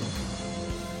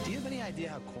 Do you have any idea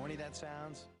how corny that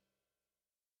sounds?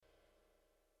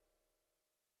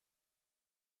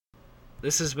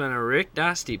 This has been a Rick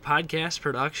Dosty podcast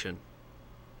production.